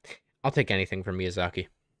 Yeah. I'll take anything from Miyazaki.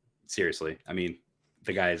 Seriously. I mean,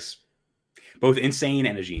 the guy's both insane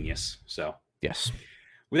and a genius. So, yes.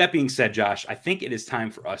 With that being said, Josh, I think it is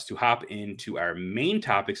time for us to hop into our main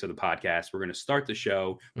topics of the podcast. We're going to start the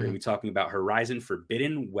show. We're going to be talking about Horizon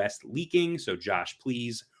Forbidden West leaking. So, Josh,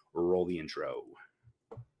 please roll the intro.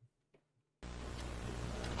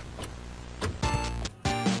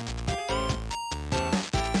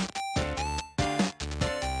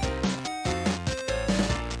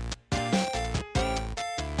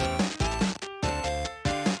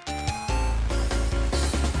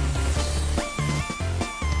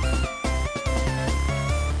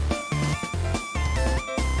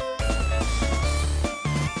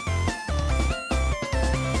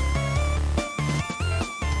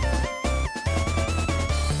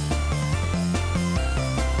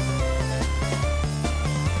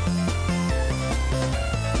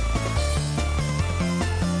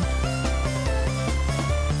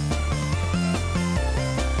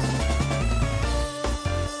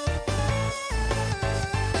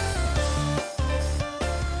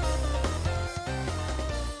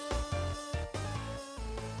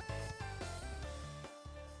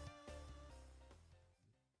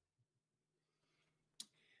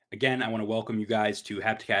 Again, I want to welcome you guys to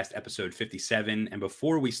Hapticast episode 57. And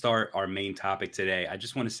before we start our main topic today, I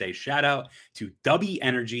just want to say shout out to Dubby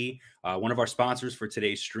Energy, one of our sponsors for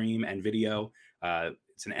today's stream and video.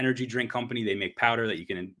 It's an energy drink company. They make powder that you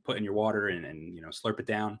can put in your water and slurp it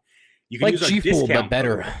down. You can use our G Fuel, discount but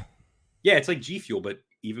better. Code. Yeah, it's like G Fuel, but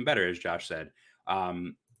even better, as Josh said.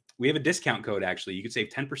 We have a discount code, actually. You can save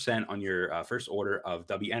 10% on your first order of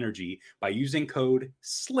Dubby Energy by using code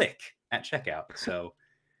SLICK at checkout. So...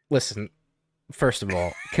 Listen, first of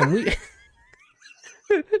all, can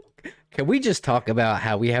we just talk about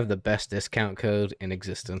how we have the best discount code in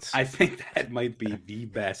existence? I think that might be the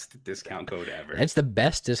best discount code ever. It's the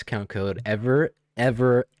best discount code ever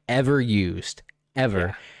used. Ever.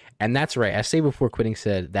 Yeah. And that's right. I say before quitting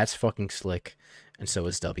said, that's fucking slick. And so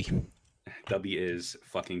is Dubby. Dubby is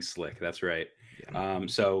fucking slick. That's right. Yeah.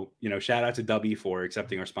 So, shout out to Dubby for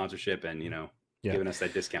accepting our sponsorship and, giving us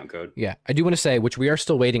that discount code. Yeah, I do want to say, which we are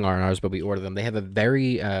still waiting on ours, but we order them. They have a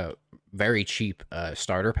very, very cheap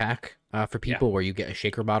starter pack for people where you get a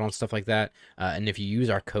shaker bottle and stuff like that. And if you use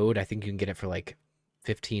our code, I think you can get it for like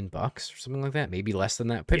 $15 or something like that. Maybe less than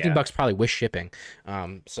that. $15 probably with shipping.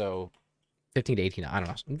 So 15 to 18. I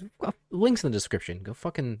don't know. Links in the description. Go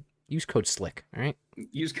fucking use code SLICK. All right.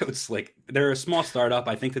 Use code SLICK. They're a small startup.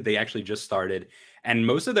 I think that they actually just started, and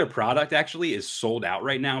most of their product actually is sold out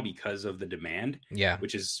right now because of the demand. Yeah.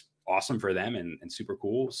 Which is awesome for them and super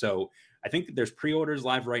cool. So I think that there's pre-orders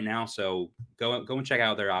live right now. So go and check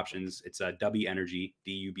out their options. It's a W Energy,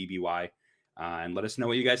 DUBBY, and let us know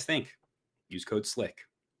what you guys think. Use code SLICK.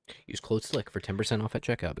 Use code SLICK for 10% off at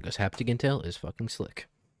checkout because haptic intel is fucking slick.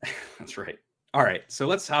 That's right. All right, so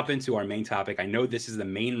let's hop into our main topic. I know this is the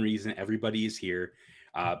main reason everybody is here.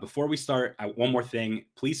 Before we start, one more thing.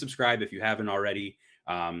 Please subscribe if you haven't already.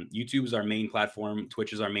 YouTube is our main platform.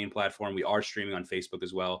 Twitch is our main platform. We are streaming on Facebook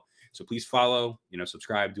as well. So please follow,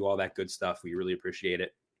 subscribe, do all that good stuff. We really appreciate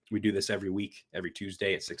it. We do this every week, every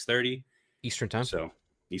Tuesday at 6:30 Eastern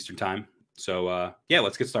time. So yeah,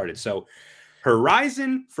 let's get started. So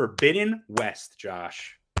Horizon Forbidden West,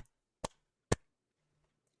 Josh.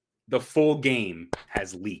 The full game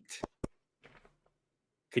has leaked.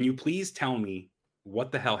 Can you please tell me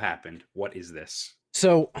what the hell happened? What is this?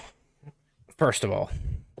 So, first of all,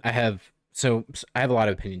 I have a lot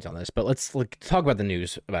of opinions on this, but let's talk about the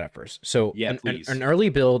news about it first. So, yeah, an early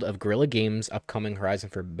build of Guerrilla Games' upcoming Horizon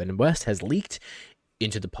Forbidden West has leaked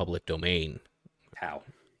into the public domain. How?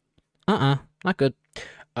 Not good.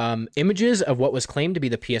 Images of what was claimed to be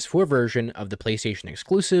the PS4 version of the PlayStation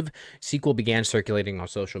exclusive sequel began circulating on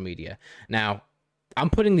social media. Now, I'm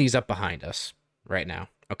putting these up behind us right now,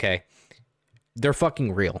 okay? They're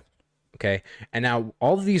fucking real, okay? And now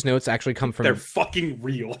all of these notes actually come from... They're fucking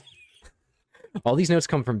real. All these notes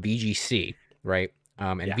come from VGC, right?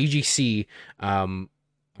 VGC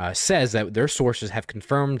says that their sources have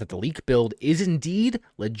confirmed that the leak build is indeed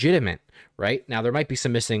legitimate, right? Now, there might be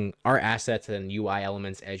some missing art assets and UI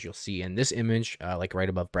elements, as you'll see in this image, like right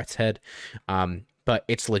above Brett's head, but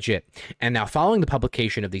it's legit. And now, following the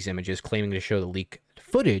publication of these images claiming to show the leak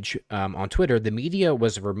footage on Twitter, the media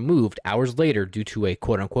was removed hours later due to a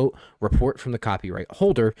quote-unquote report from the copyright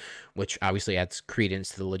holder, which obviously adds credence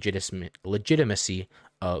to the legitimacy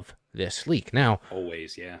of this leak. Now,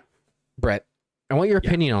 always, yeah. Brett, I want your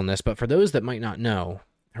opinion on this, but for those that might not know,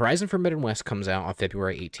 Horizon Forbidden West comes out on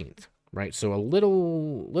February 18th, right? So a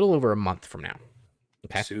little over a month from now.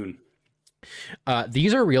 Okay. Soon.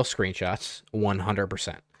 These are real screenshots,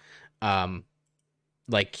 100%.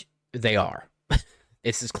 Like they are.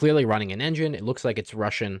 This is clearly running an engine. It looks like it's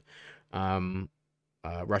Russian,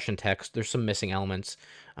 Russian text. There's some missing elements.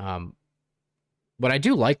 What I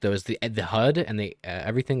do like though is the HUD and the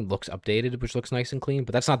everything looks updated, which looks nice and clean.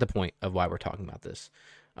 But that's not the point of why we're talking about this.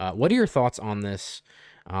 What are your thoughts on this?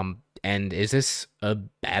 And is this a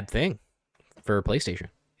bad thing for PlayStation?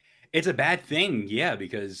 It's a bad thing, yeah,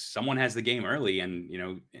 because someone has the game early,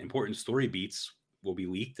 and important story beats will be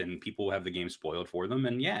leaked, and people will have the game spoiled for them,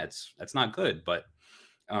 and yeah, that's not good. But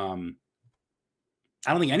I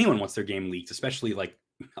don't think anyone wants their game leaked, especially like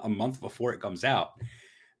a month before it comes out.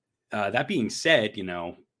 That being said,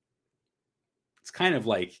 it's kind of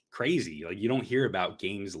like crazy. Like you don't hear about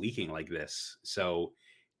games leaking like this. So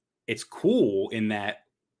it's cool in that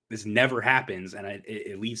this never happens. And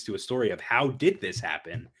it leads to a story of how did this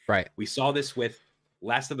happen? Right. We saw this with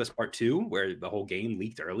Last of Us Part 2, where the whole game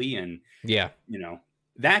leaked early. And,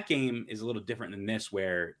 that game is a little different than this,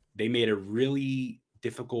 where they made a really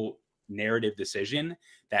difficult narrative decision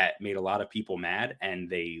that made a lot of people mad, and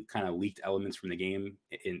they kind of leaked elements from the game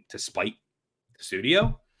to spite the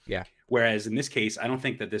studio. Yeah. Whereas in this case, I don't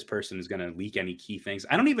think that this person is going to leak any key things.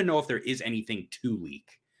 I don't even know if there is anything to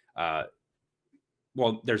leak.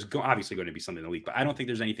 Well, there's obviously going to be something to leak, but I don't think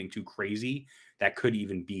there's anything too crazy that could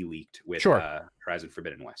even be leaked with Horizon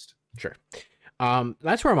Forbidden West. Sure.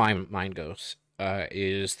 That's where my mind goes,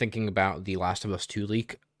 is thinking about the Last of Us 2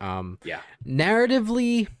 leak.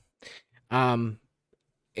 Narratively,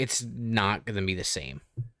 it's not going to be the same.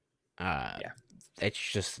 It's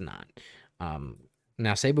just not.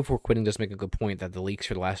 Now, Say Before Quitting does make a good point that the leaks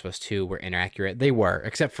for The Last of Us 2 were inaccurate. They were,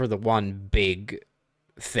 except for the one big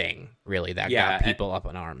thing, really, that got people up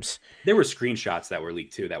in arms. There were screenshots that were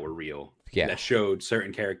leaked, too, that were real. Yeah. That showed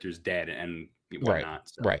certain characters dead and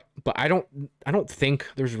whatnot. Right. But I don't think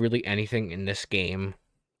there's really anything in this game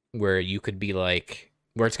where you could be like,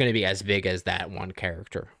 where it's going to be as big as that one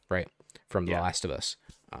character, right? From The Last of Us.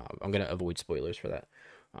 I'm going to avoid spoilers for that.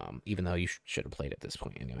 Even though you should have played at this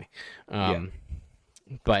point anyway.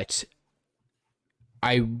 But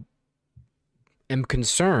I am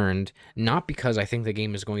concerned, not because I think the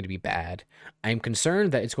game is going to be bad. I'm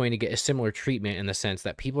concerned that it's going to get a similar treatment in the sense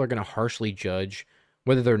that people are going to harshly judge,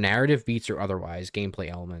 whether they're narrative beats or otherwise, gameplay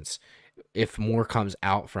elements, if more comes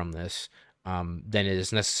out from this than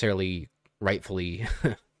is necessarily rightfully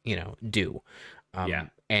do. Yeah.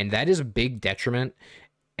 And that is a big detriment.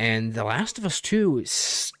 And The Last of Us 2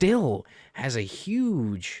 still has a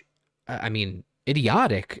huge, I mean,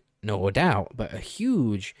 idiotic, no doubt, but a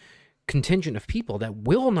huge contingent of people that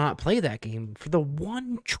will not play that game for the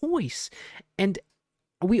one choice. And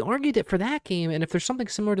we argued it for that game. And if there's something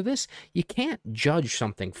similar to this, you can't judge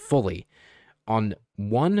something fully on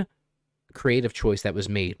one creative choice that was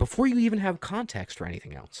made before you even have context or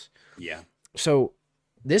anything else. Yeah. So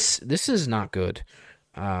this is not good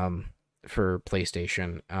for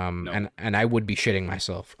PlayStation. No. And I would be shitting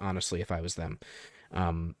myself, honestly, if I was them.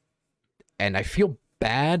 And I feel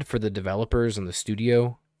bad for the developers and the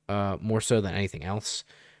studio, more so than anything else,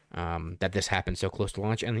 that this happened so close to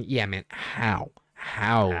launch. And yeah, man, how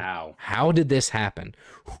did this happen?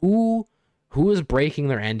 Who is breaking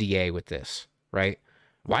their NDA with this, right?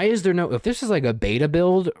 Why is there no, if this is like a beta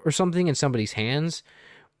build or something in somebody's hands,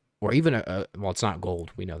 or even well, it's not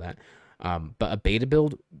gold, we know that, but a beta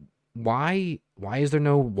build, why is there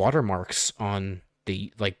no watermarks on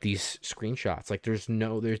these screenshots? Like there's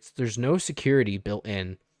no security built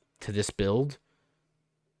in to this build,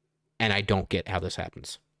 and I don't get how this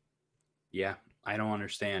happens. Yeah, I don't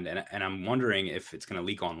understand, and I'm wondering if it's going to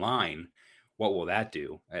leak online. What will that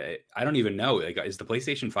do? I don't even know. Like, is the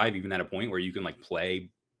PlayStation 5 even at a point where you can like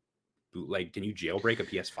play bootleg? Can you jailbreak a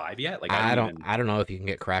PS5 yet? Like, I don't know if you can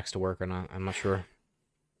get cracks to work or not. I'm not sure.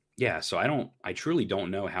 Yeah, so I truly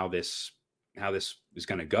don't know how this is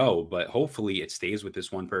going to go, but hopefully it stays with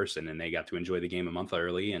this one person and they got to enjoy the game a month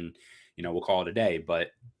early, and we'll call it a day.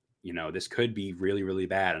 But this could be really, really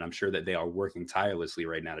bad, and I'm sure that they are working tirelessly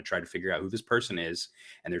right now to try to figure out who this person is,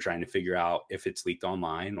 and they're trying to figure out if it's leaked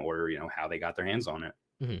online or how they got their hands on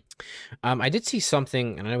it. I did see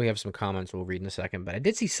something, and I know we have some comments we'll read in a second, but I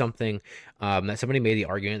did see something that somebody made the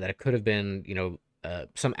argument that it could have been,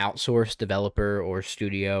 some outsourced developer or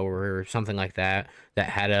studio or something like that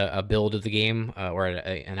had a build of the game, or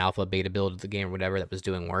an alpha beta build of the game or whatever that was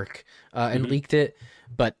doing work, and leaked it.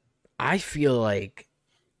 But I feel like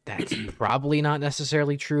that's probably not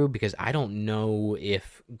necessarily true, because I don't know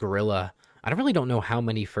if Guerrilla, I really don't know how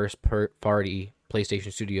many party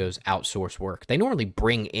PlayStation studios outsource work. They normally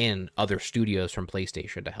bring in other studios from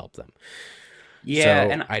PlayStation to help them. Yeah,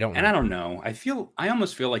 so I don't know. I don't know. I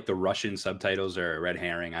almost feel like the Russian subtitles are a red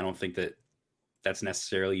herring. I don't think that that's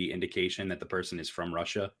necessarily indication that the person is from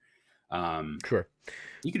Russia. Sure.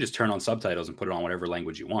 You could just turn on subtitles and put it on whatever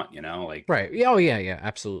language you want, like right. Oh yeah,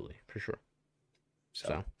 absolutely, for sure.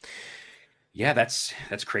 So yeah, that's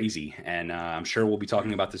crazy, and I'm sure we'll be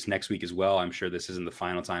talking about this next week as well. I'm sure this isn't the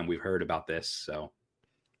final time we've heard about this. So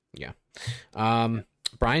yeah.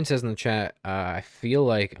 Brian says in the chat, I feel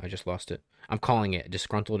like I just lost it. I'm calling it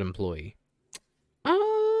disgruntled employee.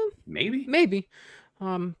 Maybe.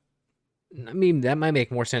 I mean, that might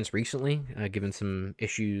make more sense recently, given some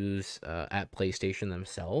issues at PlayStation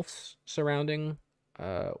themselves surrounding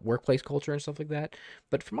workplace culture and stuff like that.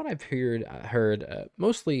 But from what I've heard,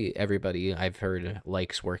 mostly everybody I've heard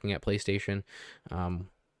likes working at PlayStation.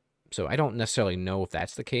 So I don't necessarily know if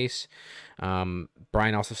that's the case.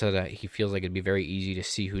 Brian also said that he feels like it'd be very easy to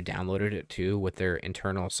see who downloaded it too, with their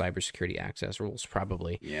internal cybersecurity access rules,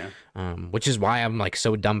 probably. Yeah. Which is why I'm like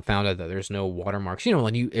so dumbfounded that there's no watermarks.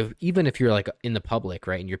 When even if you're like in the public,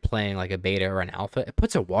 right, and you're playing like a beta or an alpha, it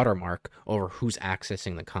puts a watermark over who's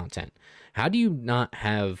accessing the content. How do you not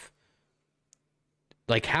have?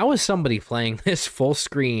 Like, how is somebody playing this full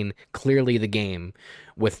screen, clearly the game,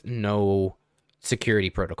 with no security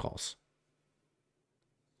protocols?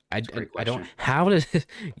 I don't. How does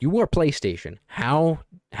you are PlayStation? How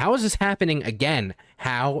is this happening again?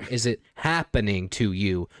 How is it happening to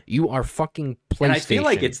you? You are fucking PlayStation. And I feel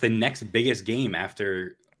like it's the next biggest game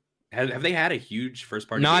after. Have they had a huge first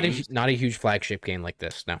party? Not a huge flagship game like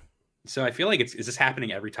this. No. So I feel like is this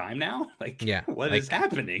happening every time now? Like, yeah, what is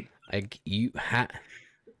happening? Like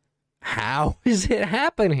how is it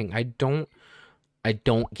happening? I don't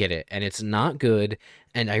get it, and it's not good.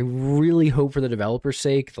 And I really hope for the developer's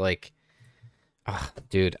sake, like,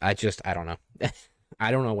 dude, I don't know.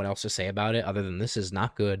 I don't know what else to say about it other than this is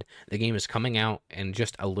not good. The game is coming out in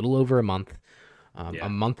just a little over a month, a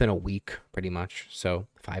month and a week, pretty much. So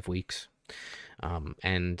 5 weeks.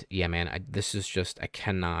 And yeah, man, this is just, I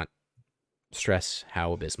cannot stress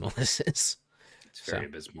how abysmal this is. It's very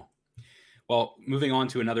abysmal. Well, moving on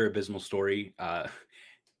to another abysmal story.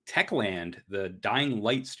 Techland, the Dying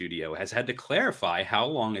Light studio, has had to clarify how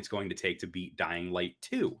long it's going to take to beat Dying Light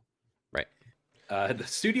 2. Right. The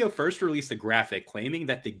studio first released a graphic claiming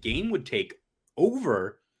that the game would take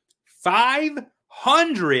over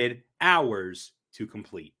 500 hours to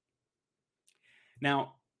complete.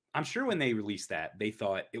 Now, I'm sure when they released that, they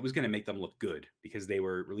thought it was going to make them look good because they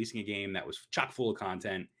were releasing a game that was chock full of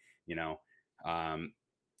content. You know,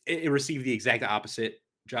 it received the exact opposite,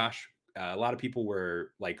 Josh. A lot of people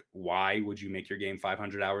were like, why would you make your game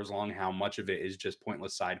 500 hours long? How much of it is just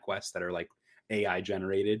pointless side quests that are like AI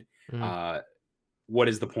generated? Mm. What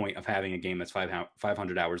is the point of having a game that's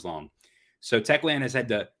 500 hours long? So Techland has had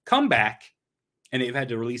to come back, and they've had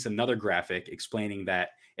to release another graphic explaining that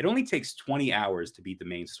it only takes 20 hours to beat the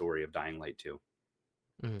main story of Dying Light 2.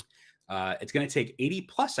 Mm-hmm. It's going to take 80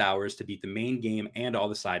 plus hours to beat the main game and all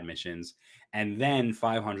the side missions, and then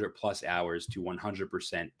 500 plus hours to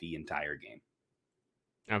 100% the entire game.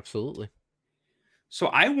 Absolutely. So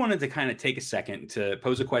I wanted to kind of take a second to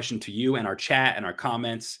pose a question to you and our chat and our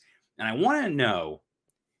comments. And I want to know,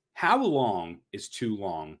 how long is too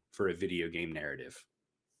long for a video game narrative?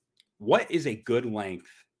 What is a good length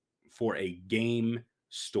for a game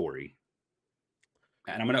story?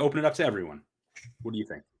 And I'm going to open it up to everyone. What do you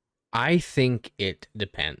think? I think it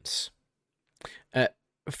depends.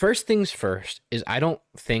 First things first is I don't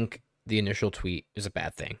think the initial tweet is a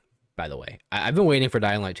bad thing, by the way. I've been waiting for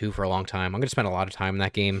Dying Light 2 for a long time. I'm going to spend a lot of time in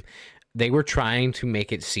that game. They were trying to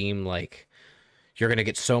make it seem like you're going to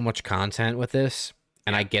get so much content with this,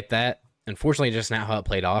 and I get that. Unfortunately, just not how it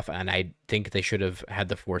played off, and I think they should have had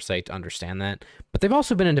the foresight to understand that. But they've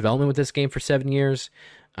also been in development with this game for 7 years,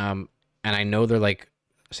 and I know they're like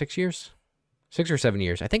 6 years? 6 or 7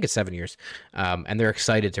 years. I think it's 7 years. And they're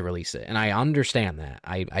excited to release it. And I understand that.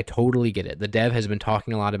 I totally get it. The dev has been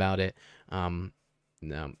talking a lot about it. And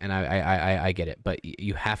I get it. But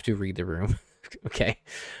you have to read the room. Okay.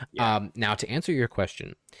 Yeah. Now, to answer your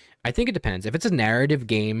question, I think it depends. If it's a narrative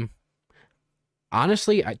game,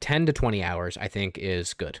 honestly, 10 to 20 hours, I think,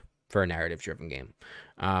 is good for a narrative-driven game.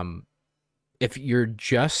 If you're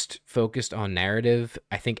just focused on narrative,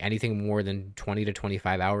 I think anything more than 20 to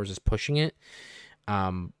 25 hours is pushing it,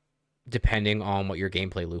 depending on what your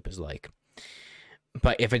gameplay loop is like.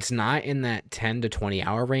 But if it's not in that 10 to 20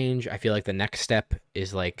 hour range, I feel like the next step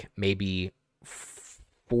is like maybe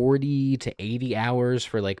 40 to 80 hours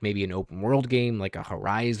for like maybe an open world game, like a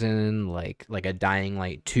Horizon, like a Dying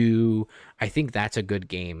Light 2. I think that's a good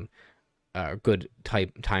game, good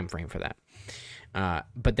time frame for that.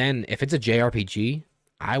 But then if it's a JRPG,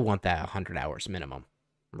 I want that 100 hours minimum,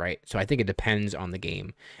 right? So I think it depends on the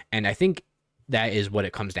game. And I think that is what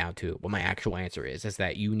it comes down to. What my actual answer is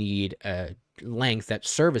that you need a length that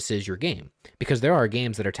services your game, because there are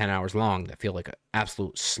games that are 10 hours long that feel like an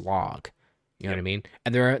absolute slog. You know what I mean?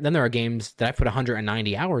 And there are games that I put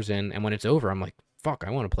 190 hours in, and when it's over, I'm like, fuck,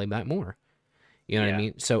 I want to play that more. You know what I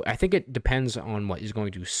mean? So I think it depends on what is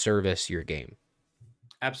going to service your game.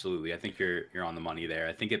 Absolutely. I think you're on the money there.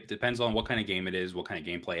 I think it depends on what kind of game it is, what kind of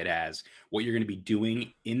gameplay it has, what you're going to be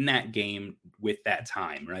doing in that game with that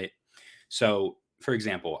time, right? So, for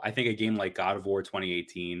example, I think a game like God of War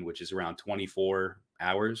 2018, which is around 24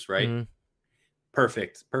 hours, right? Mm-hmm.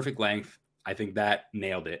 Perfect length. I think that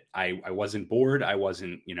nailed it. I wasn't bored. I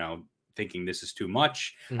wasn't, thinking this is too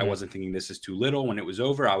much. Mm-hmm. I wasn't thinking this is too little. When it was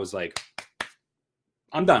over, I was like,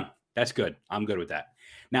 I'm done. That's good. I'm good with that.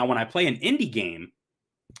 Now, when I play an indie game,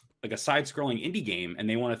 like a side-scrolling indie game, and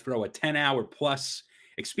they want to throw a 10-hour plus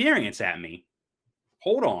experience at me,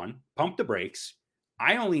 hold on, pump the brakes.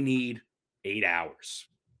 I only need 8 hours.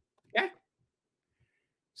 Yeah.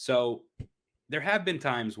 So there have been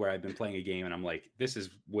times where I've been playing a game and I'm like, this is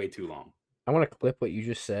way too long. I want to clip what you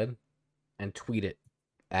just said and tweet it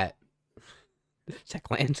at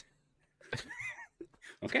Techland.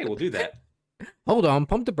 Okay, we'll do that. Hold on,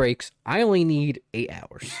 pump the brakes. I only need 8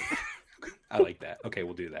 hours. I like that. Okay,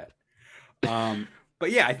 we'll do that.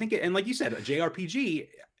 But yeah, I think and like you said, a JRPG,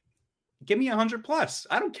 give me 100 plus.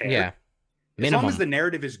 I don't care. Yeah. Minimum. As long as the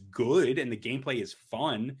narrative is good and the gameplay is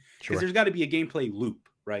fun, because there's got to be a gameplay loop,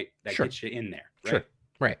 right? That gets you in there, right? Sure.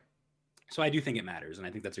 Right. So I do think it matters, and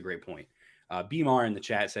I think that's a great point. Bmar in the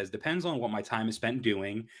chat says, depends on what my time is spent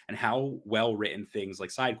doing and how well written things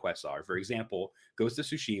like side quests are. For example, Ghost of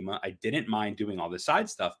Tsushima, I didn't mind doing all the side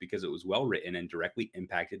stuff because it was well written and directly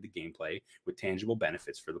impacted the gameplay with tangible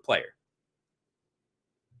benefits for the player.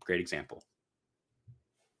 Great example.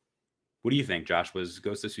 What do you think, Josh? Was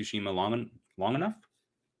Ghost of Tsushima long enough?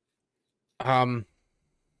 I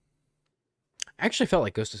actually felt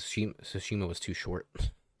like Ghost of Tsushima was too short.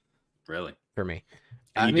 Really? For me.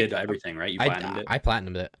 And you did everything, right? You platinumed it? I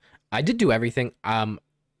platinumed it. I did do everything. But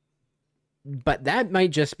that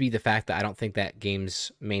might just be the fact that I don't think that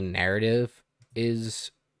game's main narrative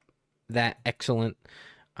is that excellent.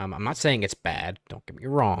 I'm not saying it's bad. Don't get me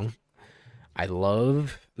wrong. I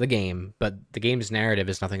love the game, but the game's narrative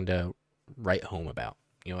is nothing to write home about.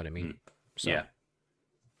 You know what I mean? So. Yeah.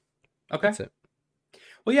 Okay. That's it.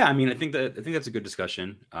 Well, yeah, I mean, I think that's a good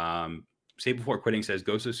discussion. Say Before Quitting says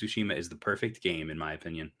Ghost of Tsushima is the perfect game, in my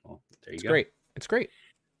opinion. Well, there you go. Great. It's great.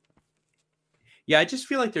 Yeah, I just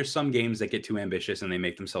feel like there's some games that get too ambitious and they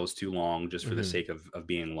make themselves too long just for the sake of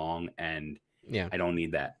being long. And yeah, I don't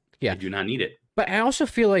need that. Yeah. I do not need it. But I also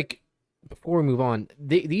feel like, before we move on,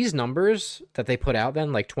 these numbers that they put out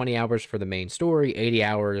then, like 20 hours for the main story, 80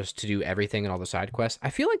 hours to do everything and all the side quests, I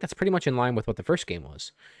feel like that's pretty much in line with what the first game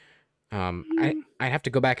was. I'd have to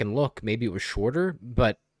go back and look. Maybe it was shorter,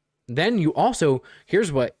 but then you also,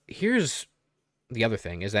 here's the other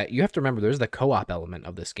thing, is that you have to remember there's the co-op element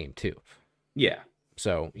of this game too. Yeah.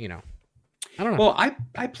 So, you know, I don't know. Well,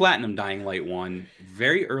 I platinum Dying Light 1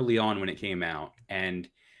 very early on when it came out, and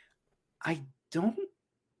I don't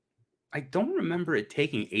remember it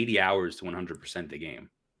taking 80 hours to 100% the game.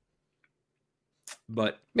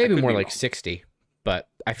 But maybe more like 60. But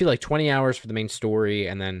I feel like 20 hours for the main story,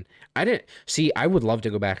 and then I would love to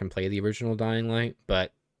go back and play the original Dying Light,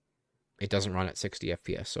 but it doesn't run at 60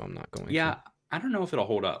 FPS, so I'm not going to. I don't know if it'll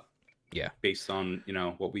hold up. Yeah. Based on,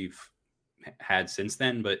 what we've had since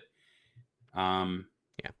then, but the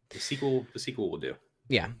sequel will do.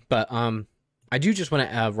 Yeah, but I do just want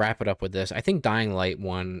to wrap it up with this. I think Dying Light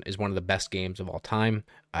 1 is one of the best games of all time.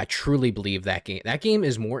 I truly believe that game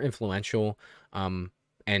is more influential and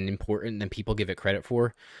important than people give it credit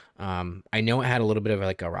for. I know it had a little bit of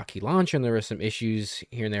like a rocky launch and there were some issues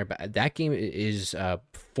here and there, but that game is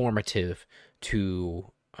formative to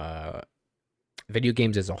video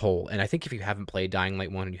games as a whole. And I think if you haven't played Dying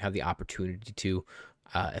Light 1 and you have the opportunity to,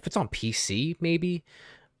 if it's on PC, maybe,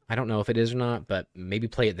 I don't know if it is or not, but maybe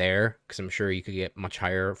play it there, because I'm sure you could get much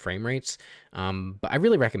higher frame rates. But I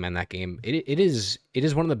really recommend that game. It is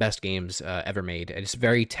one of the best games ever made. It's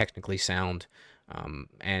very technically sound,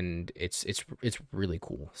 and it's really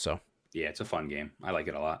cool. So yeah, it's a fun game. I like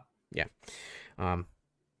it a lot. Yeah. All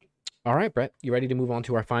right, Brett, you ready to move on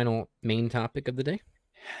to our final main topic of the day?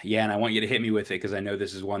 Yeah, and I want you to hit me with it because I know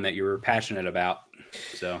this is one that you're passionate about.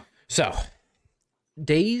 So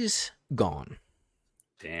Days Gone.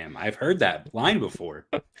 Damn, I've heard that line before.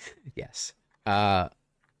 Yes. For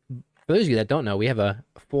those of you that don't know, we have a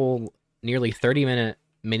full, nearly 30-minute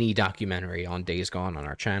mini documentary on Days Gone on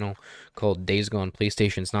our channel called Days Gone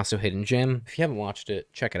PlayStation's Not So Hidden Gem. If you haven't watched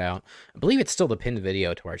it, check it out. I believe it's still the pinned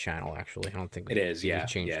video to our channel, actually. I don't think it is. Yeah,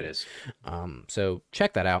 it is. So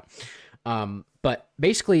check that out. But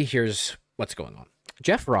basically, here's what's going on.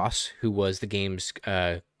 Jeff Ross, who was the game's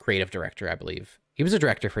creative director, I believe. He was a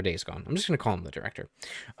director for Days Gone. I'm just going to call him the director.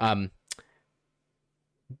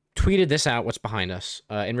 Tweeted this out, what's behind us,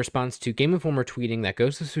 in response to Game Informer tweeting that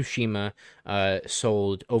Ghost of Tsushima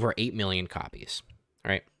sold over 8 million copies.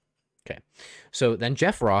 All right. Okay. So then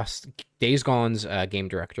Jeff Ross, Days Gone's game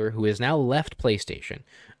director, who has now left PlayStation,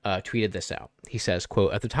 tweeted this out. He says,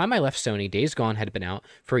 quote, "At the time I left Sony, Days Gone had been out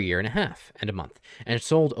for a year and a half and a month, and it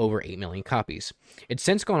sold over 8 million copies. It's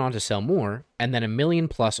since gone on to sell more, and then 1 million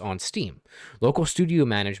plus on Steam. Local studio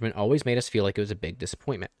management always made us feel like it was a big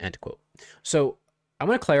disappointment," end quote. So I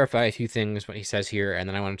want to clarify a few things, what he says here, and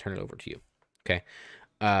then I want to turn it over to you. Okay.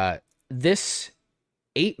 This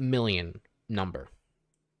 8 million number,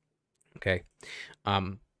 okay,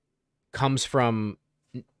 comes from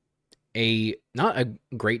not a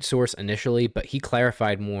great source initially, but he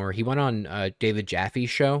clarified more. He went on David Jaffe's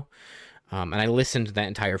show, and I listened to that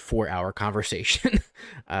entire 4-hour conversation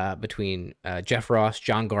between Jeff Ross,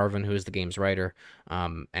 John Garvin, who is the game's writer,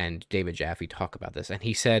 and David Jaffe talk about this. And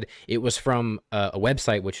he said it was from a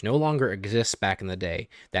website which no longer exists back in the day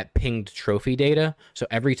that pinged trophy data. So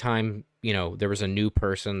every time, there was a new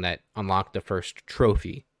person that unlocked the first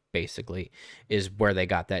trophy, basically, is where they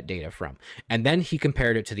got that data from. And then he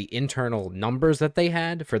compared it to the internal numbers that they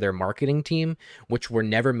had for their marketing team, which were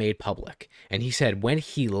never made public. And he said when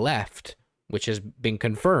he left, which has been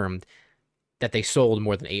confirmed, that they sold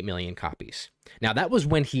more than 8 million copies. Now, that was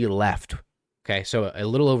when he left, okay? So a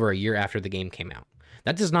little over a year after the game came out.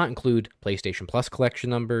 That does not include PlayStation Plus collection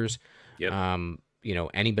numbers. Yep.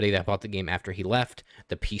 Anybody that bought the game after he left,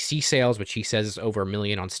 the PC sales, which he says is over 1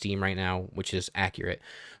 million on Steam right now, which is accurate.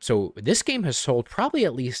 So this game has sold probably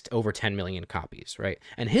at least over 10 million copies, right?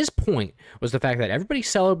 And his point was the fact that everybody's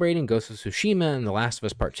celebrating Ghost of Tsushima and The Last of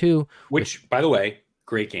Us Part 2. Which, by the way,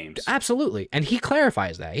 great games. Absolutely. And he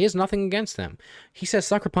clarifies that. He has nothing against them. He says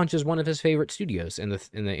Sucker Punch is one of his favorite studios in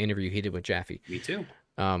the interview he did with Jaffe. Me too.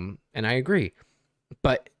 And I agree.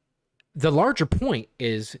 But the larger point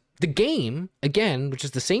is the game, again, which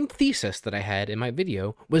is the same thesis that I had in my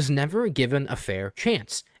video, was never given a fair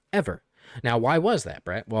chance, ever. Now, why was that,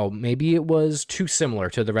 Brett? Well, maybe it was too similar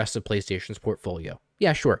to the rest of PlayStation's portfolio.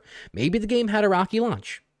 Yeah, sure. Maybe the game had a rocky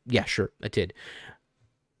launch. Yeah, sure, it did.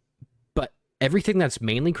 But everything that's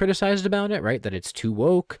mainly criticized about it, right? That it's too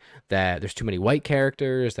woke, that there's too many white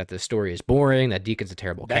characters, that the story is boring, that Deacon's a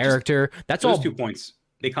terrible character. That's those all. 2 points,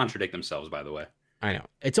 they contradict themselves, by the way. I know.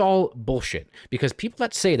 It's all bullshit because people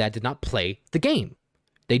that say that did not play the game.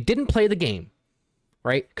 They didn't play the game,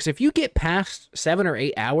 right? Because if you get past 7 or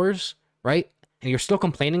 8 hours, right, and you're still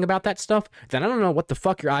complaining about that stuff, then I don't know what the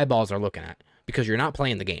fuck your eyeballs are looking at because you're not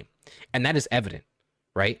playing the game. And that is evident,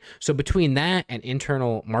 right? So between that and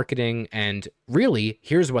internal marketing, and really,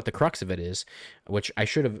 here's what the crux of it is, which I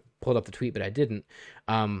should have pulled up the tweet, but I didn't.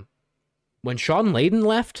 When Shawn Layden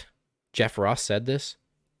left, Jeff Ross said this,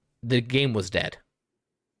 the game was dead.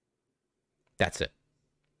 That's it.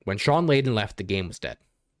 When Shawn Layden left, the game was dead.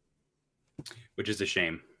 Which is a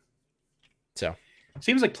shame. So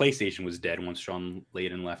seems like PlayStation was dead once Shawn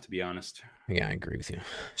Layden left, to be honest. Yeah, I agree with you.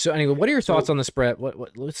 So anyway, what are your thoughts on this, Brett?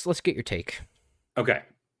 Let's get your take. Okay.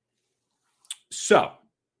 So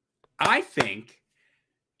I think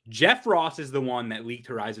Jeff Ross is the one that leaked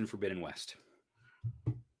Horizon Forbidden West.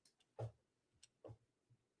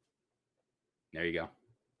 There you go.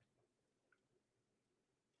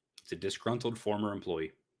 It's a disgruntled former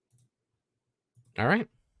employee. All right.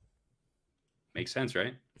 Makes sense,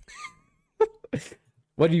 right?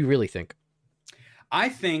 What do you really think? I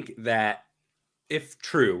think that if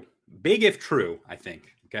true, big if true, I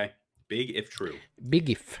think. Okay. Big if true. Big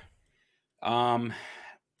if.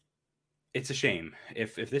 It's a shame.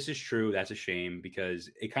 If this is true, that's a shame because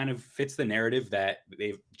it kind of fits the narrative that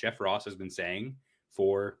Jeff Ross has been saying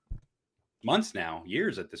for months now,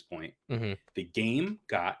 years at this point. Mm-hmm. The game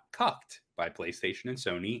got cucked by PlayStation and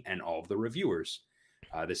Sony and all of the reviewers.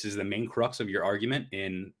 This is the main crux of your argument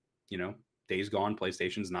in, Days Gone,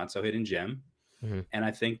 PlayStation's not so hidden gem. Mm-hmm. And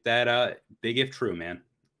I think that big if true, man.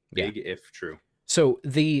 Big if true. So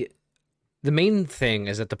the main thing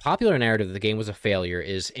is that the popular narrative that the game was a failure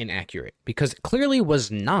is inaccurate because it clearly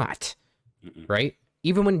was not. Mm-mm. Right?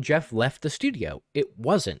 Even when Jeff left the studio, it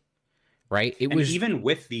wasn't. Right? It was even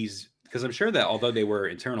with these, because I'm sure that although they were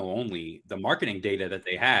internal only, the marketing data that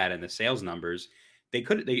they had and the sales numbers,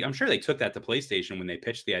 I'm sure they took that to PlayStation when they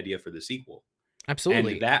pitched the idea for the sequel.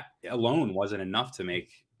 Absolutely. And that alone wasn't enough to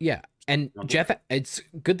make. Yeah. And Jeff, it's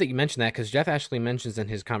good that you mentioned that because Jeff actually mentions in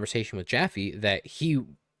his conversation with Jaffe that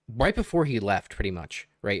right before he left, pretty much,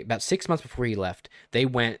 right? About 6 months before he left, they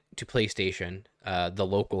went to PlayStation, the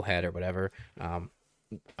local head or whatever,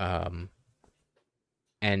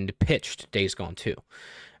 and pitched Days Gone 2.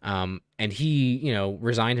 And he,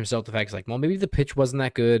 resigned himself to the fact, he's like, well, maybe the pitch wasn't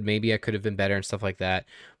that good. Maybe I could have been better and stuff like that.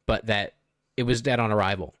 But that it was dead on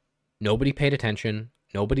arrival. Nobody paid attention.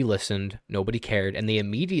 Nobody listened. Nobody cared. And they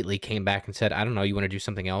immediately came back and said, I don't know, you want to do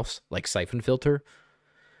something else? Like Siphon Filter?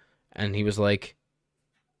 And he was like,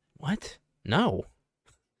 what? No.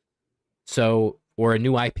 So, or a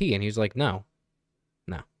new IP. And he was like, no.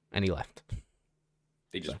 And he left.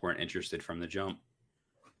 They just weren't interested from the jump.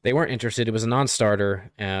 They weren't interested. It was a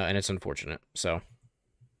non-starter, and it's unfortunate. So,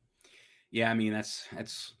 yeah, I mean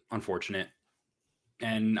that's unfortunate,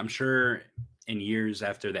 and I'm sure in years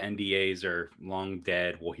after the NDAs are long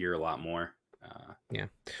dead, we'll hear a lot more. Yeah,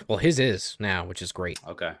 well, his is now, which is great.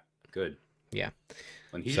 Okay, good. Yeah,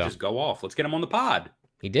 when he should just go off. Let's get him on the pod.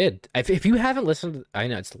 He did. If you haven't listened, I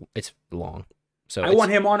know it's long. So I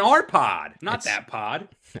want him on our pod, not that pod.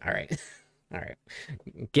 All right.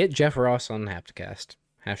 Get Jeff Ross on Hapticast.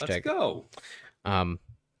 Hashtag. Let's go.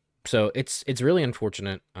 So it's really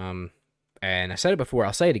unfortunate. And I said it before,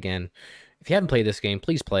 I'll say it again. If you haven't played this game,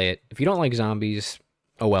 please play it. If you don't like zombies,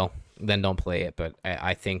 oh well, then don't play it. But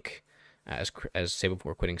I think, as Say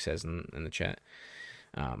Before Quitting says in the chat,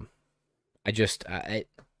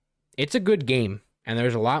 it's a good game, and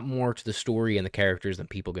there's a lot more to the story and the characters than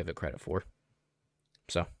people give it credit for.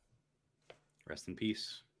 So, rest in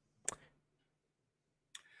peace.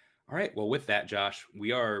 All right. Well, with that, Josh,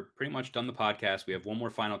 we are pretty much done the podcast. We have one more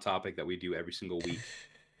final topic that we do every single week.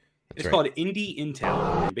 It's called Indie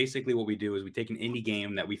Intel. And basically what we do is we take an indie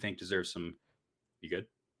game that we think deserves some... You good?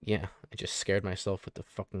 Yeah. I just scared myself with the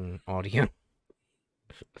fucking audio.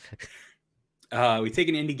 We take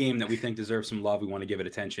an indie game that we think deserves some love. We want to give it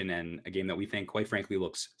attention, and a game that we think, quite frankly,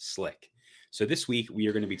 looks slick. So this week, we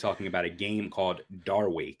are going to be talking about a game called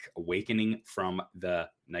Darwake, Awakening from the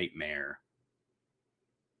Nightmare.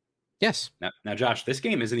 Yes. Now, Josh, this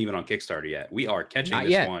game isn't even on Kickstarter yet. We are catching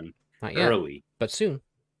this one early. But soon.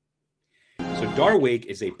 So Darwake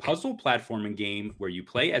is a puzzle platforming game where you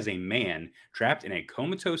play as a man trapped in a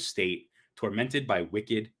comatose state, tormented by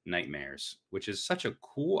wicked nightmares, which is such a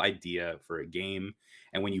cool idea for a game.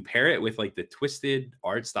 And when you pair it with like the twisted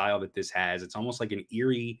art style that this has, it's almost like an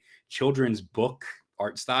eerie children's book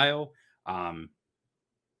art style,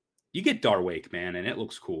 you get Darwake, man, and it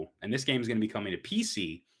looks cool. And this game is going to be coming to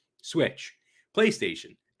PC, Switch,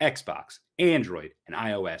 PlayStation, Xbox, Android, and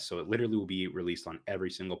iOS. So it literally will be released on every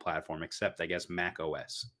single platform except, I guess, Mac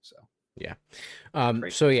OS. So yeah.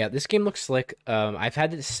 So yeah, this game looks slick. I've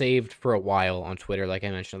had it saved for a while on Twitter, like I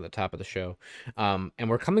mentioned at the top of the show. And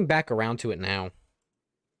we're coming back around to it now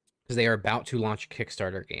because they are about to launch a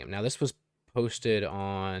Kickstarter game. Now, this was posted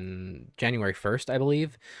on January 1st, I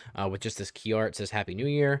believe, with just this key art. It says Happy New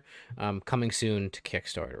Year, coming soon to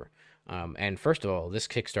Kickstarter. And first of all, this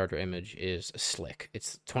Kickstarter image is slick.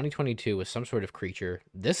 It's 2022 with some sort of creature.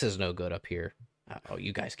 This is no good up here. Oh,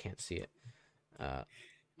 you guys can't see it.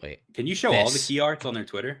 Wait. Can you show all the key arts on their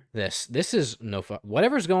Twitter? This is no fun.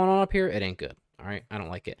 Whatever's going on up here, it ain't good. All right, I don't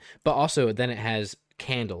like it. But also, then it has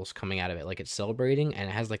candles coming out of it, like it's celebrating, and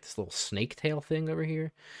it has like this little snake tail thing over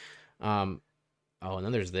here. Oh, and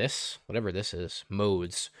then there's this, whatever this is,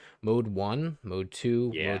 modes. Mode 1, mode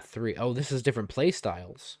 2, mode 3. Oh, this is different play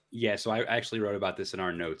styles. Yeah, so I actually wrote about this in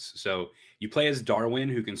our notes. So you play as Darwin,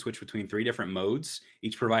 who can switch between 3 different modes,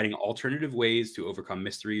 each providing alternative ways to overcome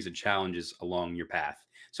mysteries and challenges along your path.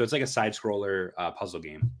 So it's like a side-scroller puzzle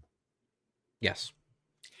game. Yes.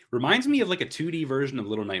 Reminds me of like a 2D version of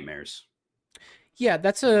Little Nightmares. Yeah,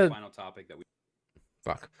 that's a final topic that we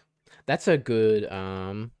That's a good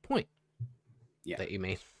point. Yeah. That you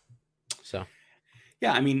made. So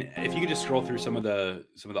yeah, I mean, if you could just scroll through some of the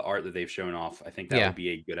art that they've shown off, I think that would be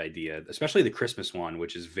a good idea, especially the Christmas one,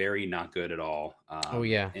 which is very not good at all. Oh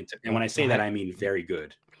yeah. And when I say that, I mean very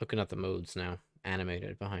good. Looking at the modes now,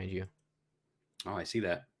 animated behind you. Oh, I see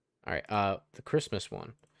that. All right, the Christmas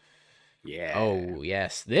one. Yeah. Oh,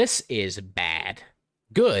 yes. This is bad.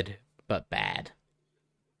 Good, but bad.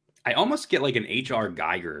 I almost get like an H.R.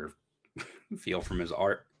 Geiger feel from his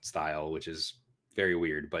art style, which is very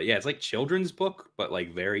weird. But yeah, it's like children's book, but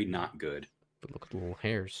like very not good. But look at the little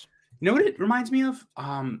hairs. You know what it reminds me of?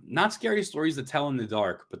 Not Scary Stories to Tell in the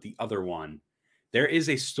Dark, but the other one. There is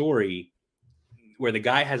a story where the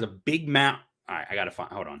guy has a big mouth. All right, I gotta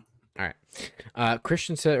find. Hold on. All right.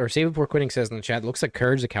 Christian said, or Save Before Quitting says in the chat, looks like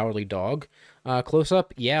Courage the Cowardly Dog. Close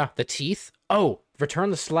up. Yeah, the teeth. Oh,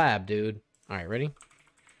 Return the Slab, dude. All right, ready?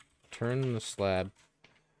 Turn the slab.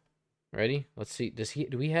 Ready? Let's see.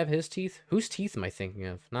 Do we have his teeth? Whose teeth am I thinking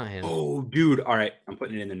of? Not him. Oh, dude. All right. I'm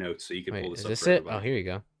putting it in the notes so you can pull this up. Is this it? Oh, here you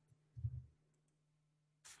go.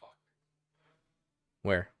 Fuck.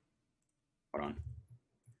 Where? Hold on.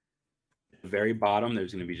 At the very bottom,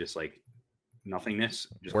 there's going to be just like nothingness.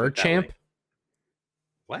 Just Word champ? Way.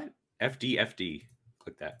 What? FD.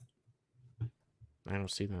 Click that. I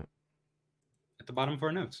don't see that. At the bottom of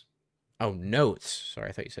our notes. Oh, notes. Sorry,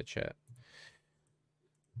 I thought you said chat.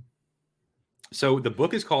 So the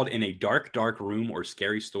book is called In a Dark, Dark Room or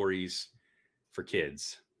Scary Stories for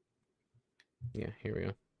Kids. Yeah, here we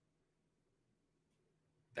go.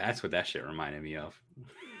 That's what that shit reminded me of.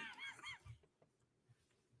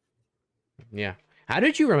 Yeah. How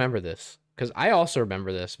did you remember this? Because I also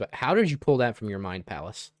remember this, but how did you pull that from your mind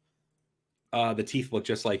palace? The teeth look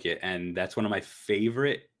just like it, and that's one of my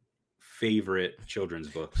favorite children's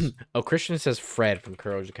books. Oh, Christian says Fred from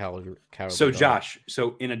Courage the Cowardly Dog. So Josh,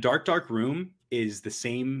 so In a Dark, Dark Room is the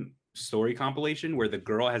same story compilation where the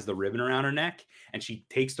girl has the ribbon around her neck and she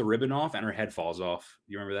takes the ribbon off and her head falls off.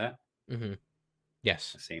 You remember that? Mm-hmm.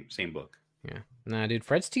 Yes. Same book. Yeah. Nah, dude,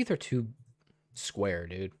 Fred's teeth are too square,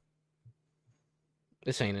 dude.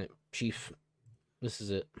 This ain't it, Chief. This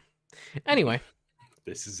is it. Anyway.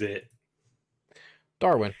 This is it.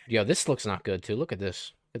 Darwin. Yo, this looks not good, too. Look at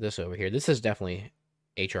this. Look at this over here. This is definitely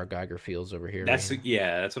H.R. Geiger feels over here. That's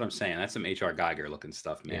that's what I'm saying. That's some H.R. Geiger looking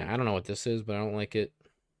stuff, man. Yeah, I don't know what this is, but I don't like it.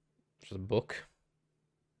 It's a book.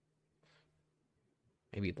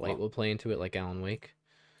 Maybe light will play into it like Alan Wake.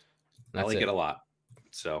 I like it a lot.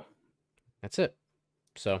 So that's it.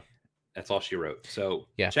 So that's all she wrote. So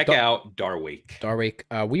yeah, check out Darwake.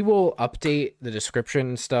 Darwake. We will update the description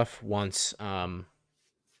and stuff once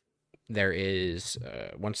there is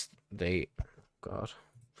once they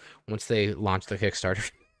launch the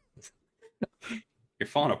Kickstarter. You're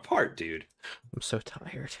falling apart, dude. I'm so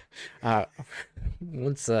tired.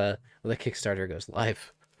 Once the Kickstarter goes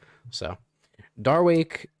live. So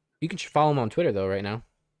Darwake, you can follow him on Twitter though right now.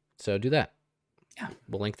 So do that. Yeah.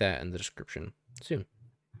 We'll link that in the description soon.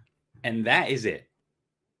 And that is it.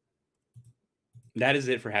 That is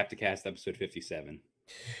it for Hapticast episode 57.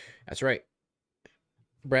 That's right.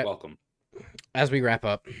 Brett, welcome. As we wrap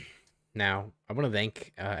up, now I want to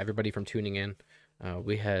thank everybody from tuning in.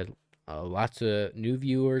 We had lots of new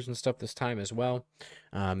viewers and stuff this time as well.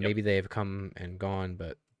 Maybe they have come and gone,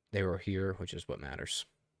 but they were here, which is what matters.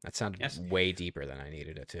 That sounded way deeper than I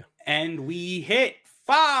needed it to. And we hit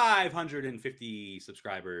 550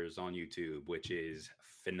 subscribers on YouTube, which is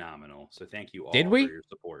phenomenal. So thank you all for your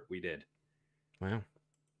support. We did. Wow.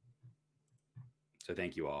 So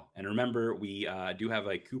thank you all. And remember, we do have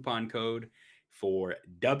a coupon code for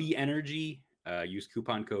Dubby Energy. Use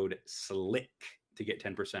coupon code SLICK to get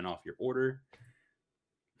 10% off your order.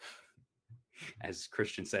 As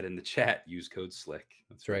Christian said in the chat, use code SLICK.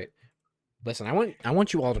 That's right. Listen, I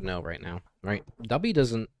want you all to know right now, right? Dubby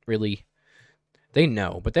doesn't really, they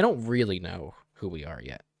know, but they don't really know who we are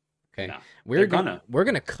yet. Okay, no, we're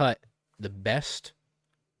gonna cut the best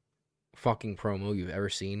fucking promo you've ever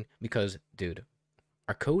seen because, dude,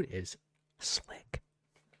 our code is SLICK.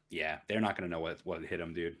 Yeah, they're not gonna know what hit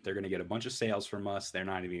them, dude. They're gonna get a bunch of sales from us. They're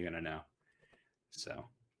not even gonna know. So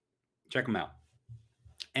check them out.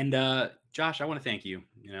 And Josh, I want to thank you.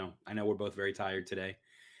 You know, I know we're both very tired today.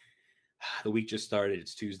 The week just started.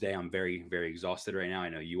 It's Tuesday. I'm very, very exhausted right now. I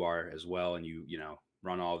know you are as well. And you know,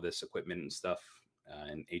 run all of this equipment and stuff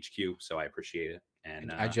in HQ. So I appreciate it.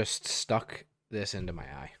 And I just stuck this into my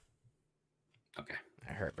eye. Okay.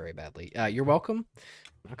 I hurt very badly. You're welcome.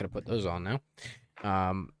 I'm not going to put those on now.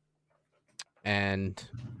 And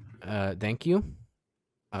thank you.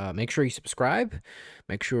 Make sure you subscribe.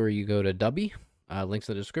 Make sure you go to Dubby. Links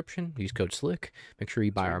in the description. Use code SLICK. Make sure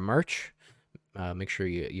you buy our merch. Make sure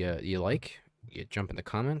you like, you jump in the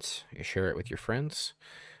comments, you share it with your friends.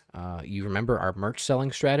 You remember our merch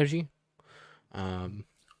selling strategy. That's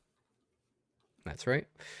right.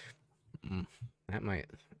 That might,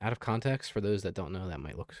 out of context, for those that don't know, that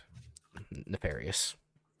might look nefarious.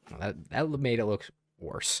 Well, that made it look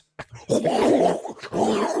worse.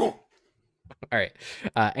 All right.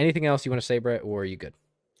 Anything else you want to say, Brett, or are you good?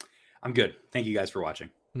 I'm good. Thank you guys for watching.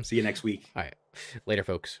 See you next week. All right. Later,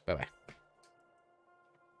 folks. Bye-bye.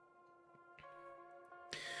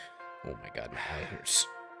 Oh my God, my eye hurts.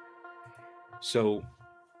 So,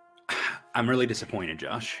 I'm really disappointed,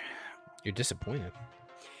 Josh. You're disappointed?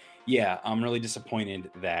 Yeah, I'm really disappointed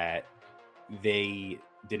that they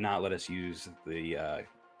did not let us use the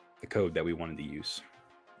code that we wanted to use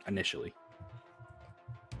initially.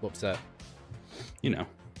 What's that? You know.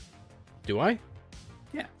 Do I?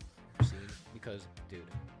 Yeah. Because, dude.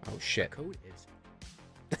 Oh shit. Code is.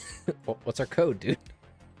 What's our code, dude?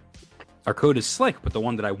 Our code is SLICK, but the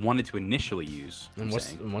one that I wanted to initially use. And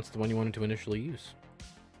what's the one you wanted to initially use?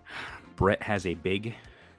 Brett has a big